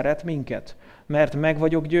szeret minket. Mert meg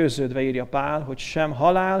vagyok győződve, írja Pál, hogy sem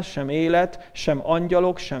halál, sem élet, sem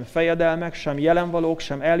angyalok, sem fejedelmek, sem jelenvalók,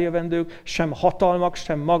 sem eljövendők, sem hatalmak,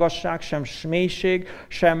 sem magasság, sem mélység,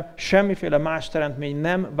 sem semmiféle más teremtmény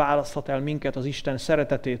nem választhat el minket az Isten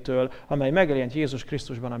szeretetétől, amely megjelent Jézus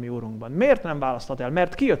Krisztusban, a mi Urunkban. Miért nem választhat el?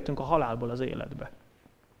 Mert kijöttünk a halálból az életbe.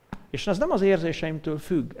 És ez nem az érzéseimtől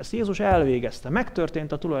függ, ezt Jézus elvégezte,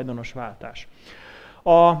 megtörtént a tulajdonosváltás.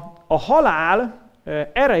 A halál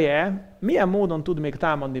ereje milyen módon tud még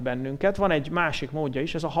támadni bennünket? Van egy másik módja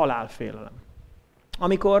is, ez a halálfélelem.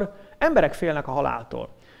 Amikor emberek félnek a haláltól,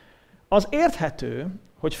 az érthető,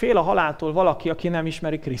 hogy fél a haláltól valaki, aki nem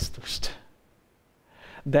ismeri Krisztust.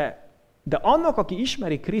 De annak, aki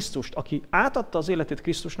ismeri Krisztust, aki átadta az életét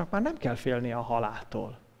Krisztusnak, már nem kell félnie a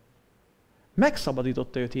haláltól.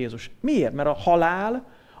 Megszabadította őt Jézus. Miért? Mert a halál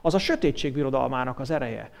az a sötétség birodalmának az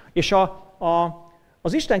ereje. És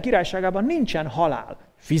az Isten királyságában nincsen halál.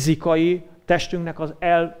 Fizikai testünknek az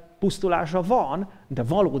elpusztulása van, de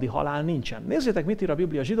valódi halál nincsen. Nézzétek, mit ír a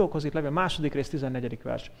Biblia Zsidókhoz, itt levél 2. rész 14.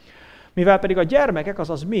 vers. Mivel pedig a gyermekek,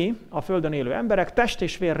 azaz mi, a földön élő emberek, test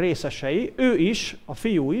és vér részesei, ő is, a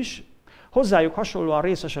fiú is, hozzájuk hasonlóan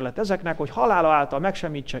részese lett ezeknek, hogy halála által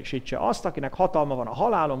megsemmisítse azt, akinek hatalma van a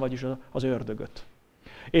halálon, vagyis az ördögöt.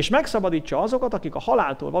 És megszabadítsa azokat, akik a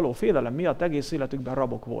haláltól való félelem miatt egész életükben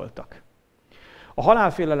rabok voltak. A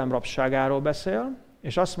halálfélelem rabságáról beszél,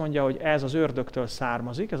 és azt mondja, hogy ez az ördögtől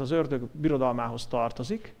származik, ez az ördög birodalmához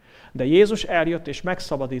tartozik, de Jézus eljött és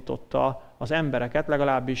megszabadította az embereket,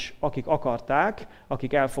 legalábbis akik akarták,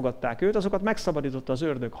 akik elfogadták őt, azokat megszabadította az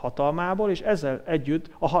ördög hatalmából, és ezzel együtt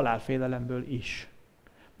a halálfélelemből is.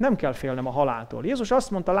 Nem kell félnem a haláltól. Jézus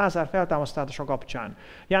azt mondta Lázár feltámasztása kapcsán,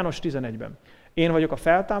 János 11-ben, én vagyok a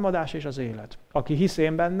feltámadás és az élet. Aki hisz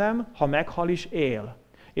én bennem, ha meghal is él.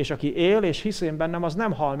 És aki él és hisz én bennem, az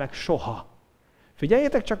nem hal meg soha.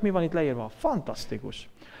 Figyeljétek csak, mi van itt leírva. Fantasztikus.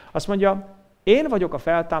 Azt mondja, én vagyok a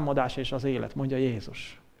feltámadás és az élet, mondja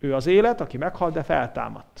Jézus. Ő az élet, aki meghalt, de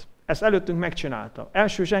feltámadt. Ezt előttünk megcsinálta.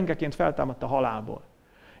 Első zsengeként feltámadt a halálból.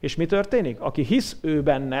 És mi történik? Aki hisz ő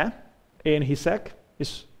benne, én hiszek,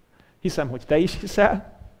 és hiszem, hogy te is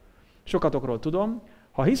hiszel, sokatokról tudom,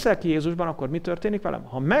 ha hiszek Jézusban, akkor mi történik velem?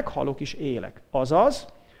 Ha meghalok is élek. Azaz,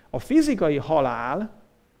 a fizikai halál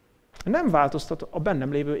nem változtat a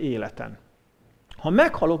bennem lévő életen. Ha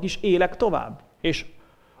meghalok is élek tovább. És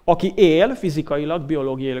aki él fizikailag,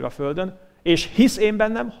 biológiailag a Földön, és hisz én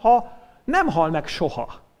bennem, ha nem hal meg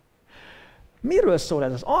soha. Miről szól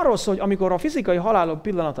ez? Arról szól, hogy amikor a fizikai halálom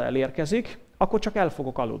pillanata elérkezik, akkor csak el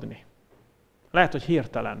fogok aludni. Lehet, hogy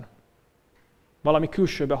hirtelen. Valami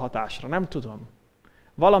külső behatásra, nem tudom.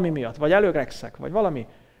 Valami miatt, vagy előregszek, vagy valami.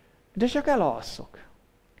 De csak elalszok.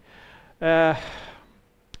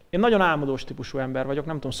 Én nagyon álmodós típusú ember vagyok,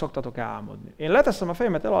 nem tudom, szoktatok álmodni. Én leteszem a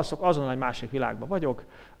fejemet, elalszok, azonnal egy másik világban vagyok,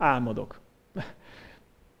 álmodok.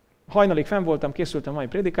 Hajnalig fenn voltam, készültem mai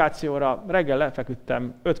prédikációra, reggel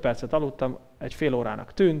lefeküdtem, 5 percet aludtam, egy fél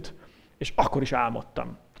órának tűnt, és akkor is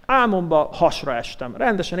álmodtam. Álmomba hasra estem,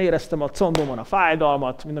 rendesen éreztem a combomon a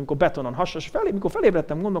fájdalmat, mint amikor betonon hasra, és amikor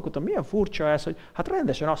felébredtem, gondolkodtam, milyen furcsa ez, hogy hát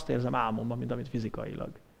rendesen azt érzem álmomban, mint amit fizikailag.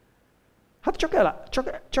 Hát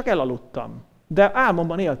csak elaludtam. De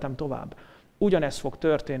álmomban éltem tovább. Ugyanez fog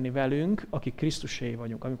történni velünk, akik Krisztuséi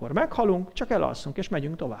vagyunk. Amikor meghalunk, csak elalszunk és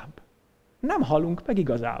megyünk tovább. Nem halunk meg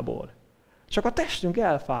igazából. Csak a testünk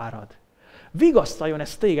elfárad. Vigasztaljon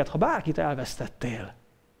ez téged, ha bárkit elvesztettél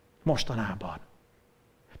mostanában.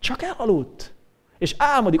 Csak elaludt. És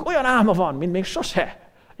álmodik, olyan álma van, mint még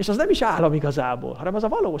sose. És az nem is álom igazából, hanem az a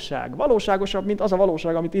valóság. Valóságosabb, mint az a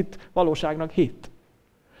valóság, amit itt valóságnak hitt.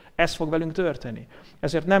 Ez fog velünk történni.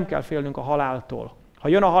 Ezért nem kell félnünk a haláltól. Ha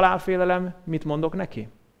jön a halálfélelem, mit mondok neki?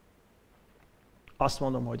 Azt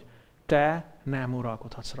mondom, hogy te nem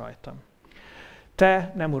uralkodhatsz rajtam.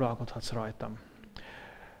 Te nem uralkodhatsz rajtam.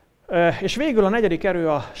 És végül a 4. erő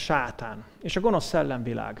a sátán és a gonosz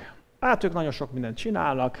szellemvilág. Hát ők nagyon sok mindent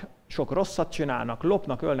csinálnak, sok rosszat csinálnak,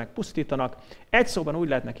 lopnak, ölnek, pusztítanak. Egy szóban úgy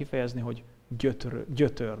lehetne kifejezni, hogy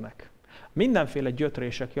gyötörnek. Mindenféle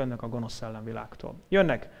gyötrések jönnek a gonosz szellemvilágtól.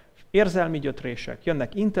 Jönnek érzelmi gyötrések,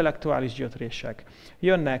 jönnek intellektuális gyötrések,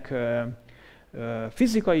 jönnek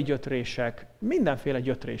fizikai gyötrések, mindenféle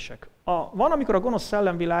gyötrések. Van, amikor a gonosz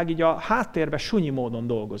szellemvilág így a háttérbe sunyi módon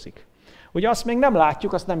dolgozik. Ugye azt még nem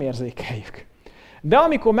látjuk, azt nem érzékeljük. De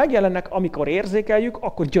amikor megjelennek, amikor érzékeljük,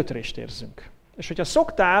 akkor gyötrést érzünk. És hogyha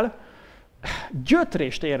szoktál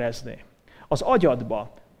gyötrést érezni az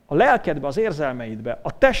agyadba, a lelkedbe, az érzelmeidbe,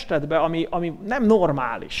 a testedbe, ami nem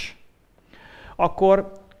normális,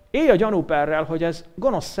 akkor élj a gyanúperrel, hogy ez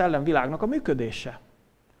gonosz szellemvilágnak a működése.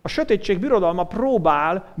 A sötétség birodalma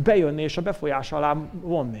próbál bejönni és a befolyás alá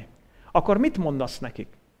vonni. Akkor mit mondasz nekik?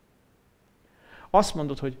 Azt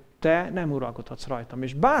mondod, hogy te nem uralkodhatsz rajtam,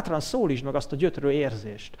 és bátran szólítsd meg azt a gyötrő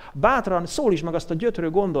érzést. Bátran szólítsd meg azt a gyötrő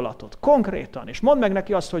gondolatot, konkrétan, és mondd meg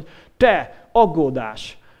neki azt, hogy te,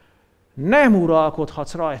 aggódás, nem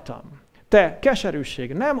uralkodhatsz rajtam. te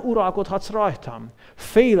keserűség, nem uralkodhatsz rajtam.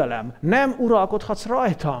 Félelem, nem uralkodhatsz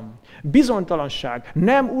rajtam. Bizonytalanság,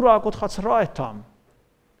 nem uralkodhatsz rajtam.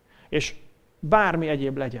 És bármi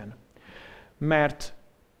egyéb legyen. Mert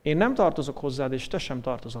én nem tartozok hozzád, és te sem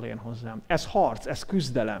tartozol én hozzám. Ez harc, ez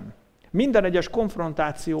küzdelem. Minden egyes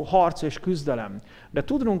konfrontáció harc és küzdelem. De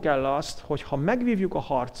tudnunk kell azt, hogy ha megvívjuk a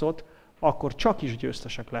harcot, akkor csak is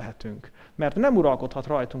győztesek lehetünk. Mert nem uralkodhat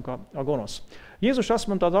rajtunk a gonosz. Jézus azt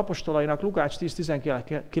mondta az apostolainak Lukács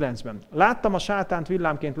 10:19-ben. Láttam a sátánt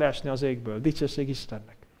villámként leesni az égből. Dicsőség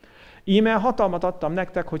Istennek. Íme hatalmat adtam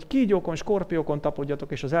nektek, hogy kígyókon, skorpiókon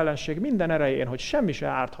tapodjatok, és az ellenség minden erején, hogy semmi se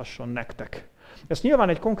árthasson nektek. Ezt nyilván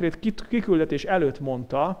egy konkrét kiküldetés előtt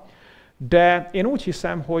mondta, de én úgy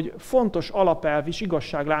hiszem, hogy fontos alapelv és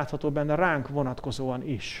igazság látható benne ránk vonatkozóan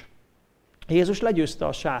is. Jézus legyőzte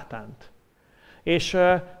a sátánt, és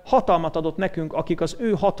hatalmat adott nekünk, akik az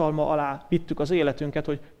ő hatalma alá vittük az életünket,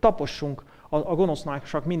 hogy tapossunk a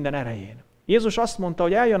gonosznak minden erején. Jézus azt mondta,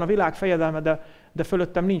 hogy eljön a világ fejedelme, de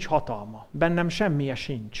fölöttem nincs hatalma, bennem semmije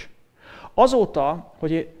sincs. Azóta,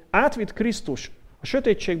 hogy átvitt Krisztus a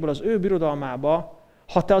sötétségből az ő birodalmába,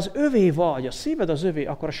 ha te az övé vagy, a szíved az övé,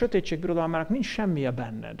 akkor a sötétség birodalmának nincs semmije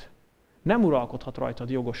benned. Nem uralkodhat rajtad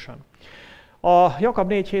jogosan. A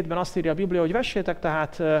Jakab 4:7-ben azt írja a Biblia, hogy vessétek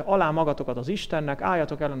tehát alá magatokat az Istennek,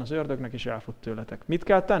 álljatok ellen az ördögnek, és elfut tőletek. Mit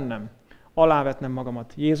kell tennem? Alávetnem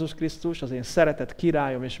magamat Jézus Krisztus, az én szeretett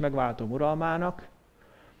királyom és megváltom uralmának,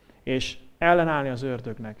 és ellenállni az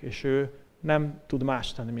ördögnek, és ő nem tud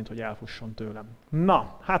más tenni, mint hogy elfusson tőlem.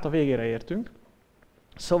 Na, hát a végére értünk.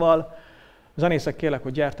 Szóval zenészek, kérlek,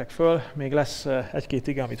 hogy gyertek föl, még lesz egy-két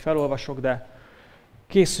ige, amit felolvasok, de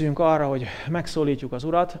készüljünk arra, hogy megszólítjuk az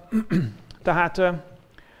Urat. Tehát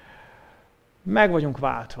meg vagyunk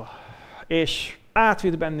váltva, és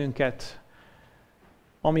átvitt bennünket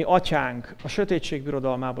a mi atyánk a sötétség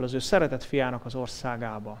birodalmából az ő szeretett fiának az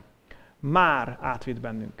országába. Már átvitt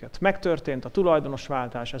bennünket. Megtörtént a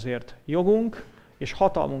tulajdonosváltás, ezért jogunk és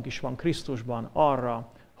hatalmunk is van Krisztusban arra,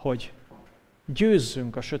 hogy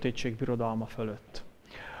győzzünk a sötétség birodalma fölött.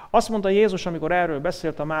 Azt mondta Jézus, amikor erről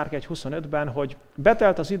beszélt a Márk 1:25-ben, hogy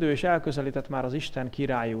betelt az idő, és elközelített már az Isten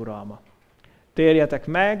királyi uralma. Térjetek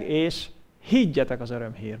meg, és higgyetek az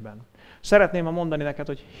örömhírben. Szeretném ma mondani neked,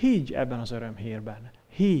 hogy higgy ebben az örömhírben.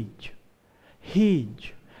 Higgy.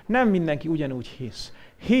 Higgy. Nem mindenki ugyanúgy hisz.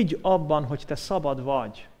 Higgy abban, hogy te szabad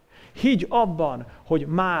vagy. Higgy abban, hogy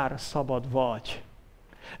már szabad vagy.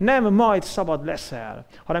 Nem majd szabad leszel,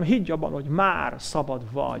 hanem higgy abban, hogy már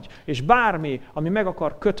szabad vagy. És bármi, ami meg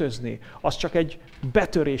akar kötözni, az csak egy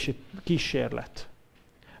betörési kísérlet.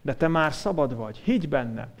 De te már szabad vagy. Higgy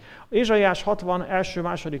benne. Ézsaiás 60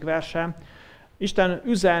 első-második verse, Isten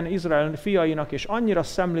üzen Izrael fiainak, és annyira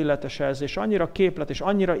szemléletes ez, és annyira képlet, és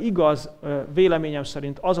annyira igaz véleményem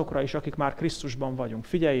szerint azokra is, akik már Krisztusban vagyunk.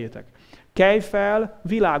 Figyeljétek! Kelj fel,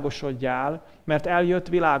 világosodjál, mert eljött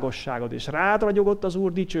világosságod, és rád ragyogott az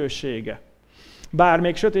Úr dicsősége. Bár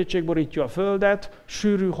még sötétség borítja a földet,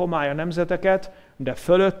 sűrű homály a nemzeteket, de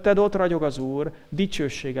fölötted ott ragyog az Úr,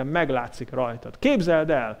 dicsősége meglátszik rajtad. Képzeld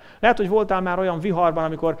el! Lehet, hogy voltál már olyan viharban,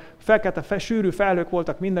 amikor fekete, sűrű felhők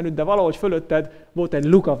voltak mindenütt, de valahogy fölötted volt egy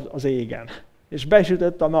luk az égen, és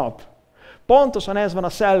besütött a nap. Pontosan ez van a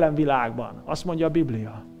szellemvilágban, azt mondja a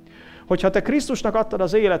Biblia. Hogyha te Krisztusnak adtad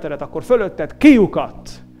az életedet, akkor fölötted kiukadt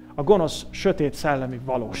a gonosz, sötét szellemi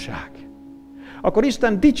valóság. Akkor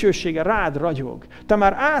Isten dicsősége rád ragyog. Te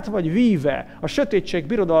már át vagy víve a sötétség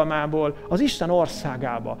birodalmából az Isten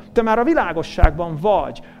országába. Te már a világosságban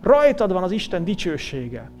vagy. Rajtad van az Isten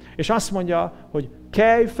dicsősége. És azt mondja, hogy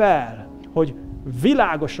kelj fel, hogy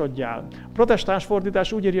világosodjál. A protestáns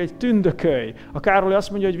fordítás úgy írja, hogy tündökölj. A Károly azt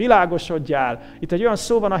mondja, hogy világosodjál. Itt egy olyan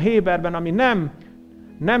szó van a héberben, ami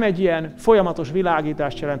nem egy ilyen folyamatos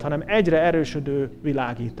világítást jelent, hanem egyre erősödő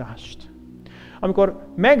világítást. Amikor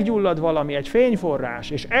meggyullad valami, egy fényforrás,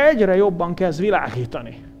 és egyre jobban kezd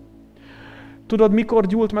világítani. Tudod, mikor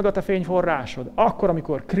gyúlt meg a te fényforrásod? Akkor,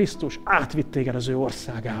 amikor Krisztus átvitt téged az ő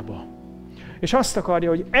országába. És azt akarja,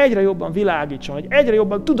 hogy egyre jobban világítson, hogy egyre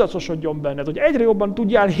jobban tudatosodjon benned, hogy egyre jobban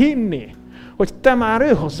tudjál hinni, hogy te már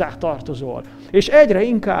ő hozzá tartozol, és egyre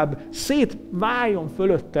inkább szétváljon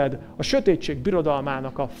fölötted a sötétség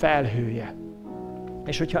birodalmának a felhője.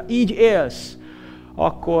 És hogyha így élsz,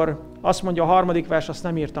 akkor azt mondja a 3. vers, azt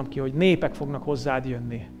nem írtam ki, hogy népek fognak hozzád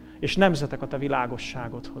jönni, és nemzetek a te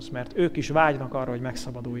világosságodhoz, mert ők is vágynak arra, hogy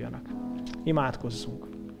megszabaduljanak. Imádkozzunk.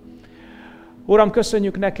 Uram,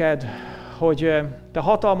 köszönjük neked, hogy te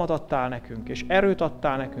hatalmat adtál nekünk, és erőt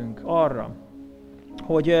adtál nekünk arra,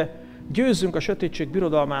 hogy győzzünk a sötétség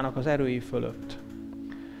birodalmának az erői fölött.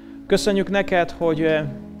 Köszönjük neked, hogy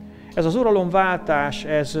ez az uralomváltás,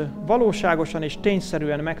 ez valóságosan és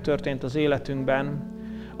tényszerűen megtörtént az életünkben,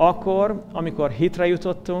 akkor, amikor hitre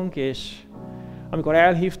jutottunk, és amikor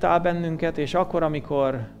elhívtál bennünket, és akkor,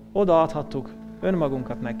 amikor odaadhattuk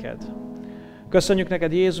önmagunkat neked. Köszönjük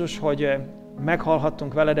neked, Jézus, hogy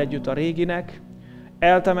meghalhattunk veled együtt a réginek,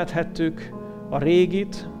 eltemethettük a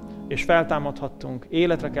régit, és feltámadhattunk,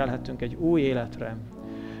 életre kelhettünk egy új életre.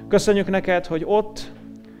 Köszönjük neked, hogy ott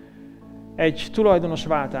egy tulajdonos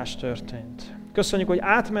váltás történt. Köszönjük, hogy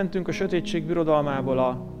átmentünk a sötétség birodalmából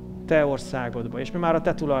a te országodba, és mi már a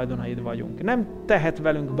te tulajdonaid vagyunk. Nem tehet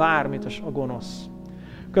velünk bármit a gonosz.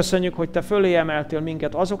 Köszönjük, hogy te fölé emeltél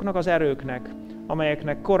minket azoknak az erőknek,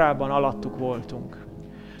 amelyeknek korábban alattuk voltunk.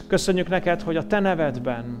 Köszönjük neked, hogy a te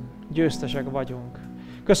nevedben győztesek vagyunk.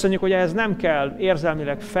 Köszönjük, hogy ehhez nem kell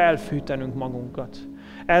érzelmileg felfűtenünk magunkat.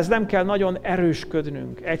 Ehhez nem kell nagyon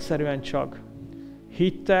erősködnünk, egyszerűen csak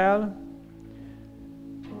hittel,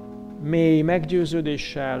 mély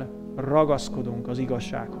meggyőződéssel ragaszkodunk az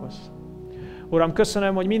igazsághoz. Uram,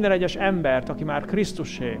 köszönöm, hogy minden egyes embert, aki már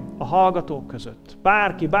Krisztusé, a hallgatók között,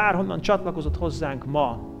 bárki, bárhonnan csatlakozott hozzánk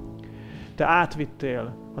ma, te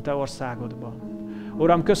átvittél a te országodba.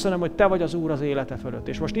 Uram, köszönöm, hogy te vagy az Úr az élete fölött.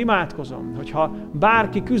 És most imádkozom, hogyha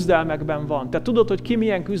bárki küzdelmekben van, te tudod, hogy ki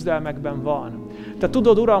milyen küzdelmekben van. Te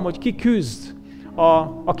tudod, Uram, hogy ki küzd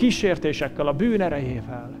a kísértésekkel, a bűn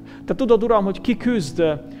erejével. Te tudod, Uram, hogy ki küzd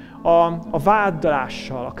a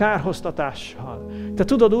vádlással, a kárhoztatással. Te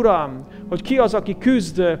tudod, Uram, hogy ki az, aki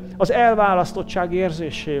küzd az elválasztottság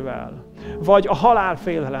érzésével, vagy a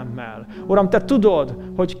halálfélelemmel. Uram, te tudod,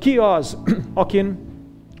 hogy ki az, akin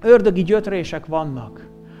ördögi gyötrések vannak.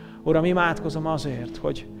 Uram, imádkozom azért,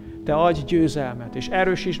 hogy te adj győzelmet, és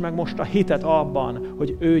erősítsd meg most a hitet abban,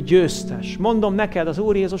 hogy ő győztes. Mondom neked az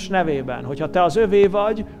Úr Jézus nevében, hogyha te az övé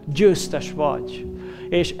vagy, győztes vagy.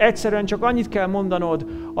 És egyszerűen csak annyit kell mondanod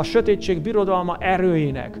a sötétség birodalma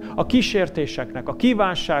erőinek, a kísértéseknek, a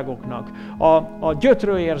kívánságoknak, a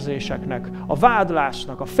gyötrőérzéseknek, a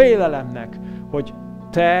vádlásnak, a félelemnek, hogy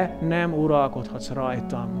te nem uralkodhatsz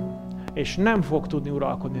rajtam, és nem fog tudni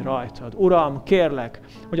uralkodni rajtad. Uram, kérlek,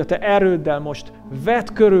 hogy a te erőddel most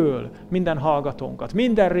vedd körül minden hallgatónkat,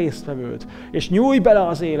 minden résztvevőt, és nyújj bele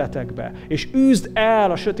az életekbe, és űzd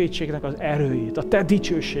el a sötétségnek az erőit, a te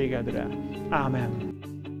dicsőségedre. Ámen.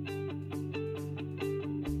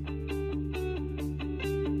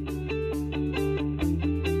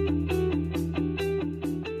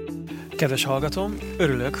 Kedves hallgatóm,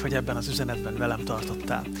 örülök, hogy ebben az üzenetben velem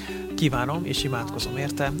tartottál. Kívánom és imádkozom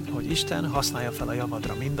érte, hogy Isten használja fel a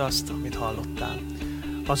javadra mindazt, amit hallottál.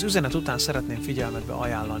 Az üzenet után szeretném figyelmetbe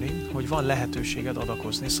ajánlani, hogy van lehetőséged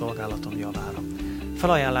adakozni szolgálatom javára.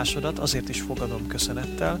 Felajánlásodat azért is fogadom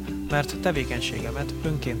köszönettel, mert tevékenységemet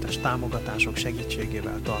önkéntes támogatások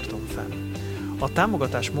segítségével tartom fenn. A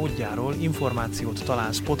támogatás módjáról információt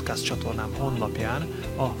találsz podcast csatornám honlapján,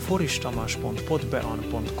 a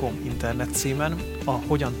foristamas.podbean.com internet címen, a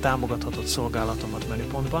Hogyan támogathatod szolgálatomat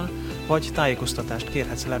menüpontban, vagy tájékoztatást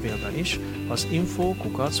kérhetsz levélben is az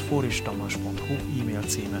info@foristamas.hu e-mail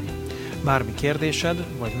címen. Bármi kérdésed,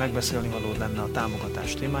 vagy megbeszélnivalód lenne a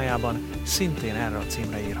támogatás témájában, szintén erre a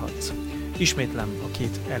címre írhatsz. Ismétlem a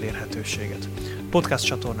két elérhetőséget. Podcast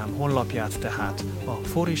csatornám honlapját tehát a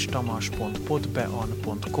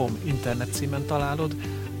foristamas.podbean.com internet címen találod,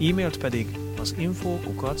 e-mailt pedig az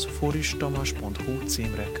info@foristamas.hu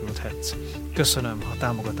címre küldhetsz. Köszönöm, ha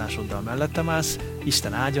támogatásoddal mellettem állsz,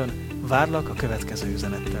 Isten áldjon, várlak a következő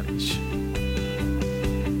üzenettel is.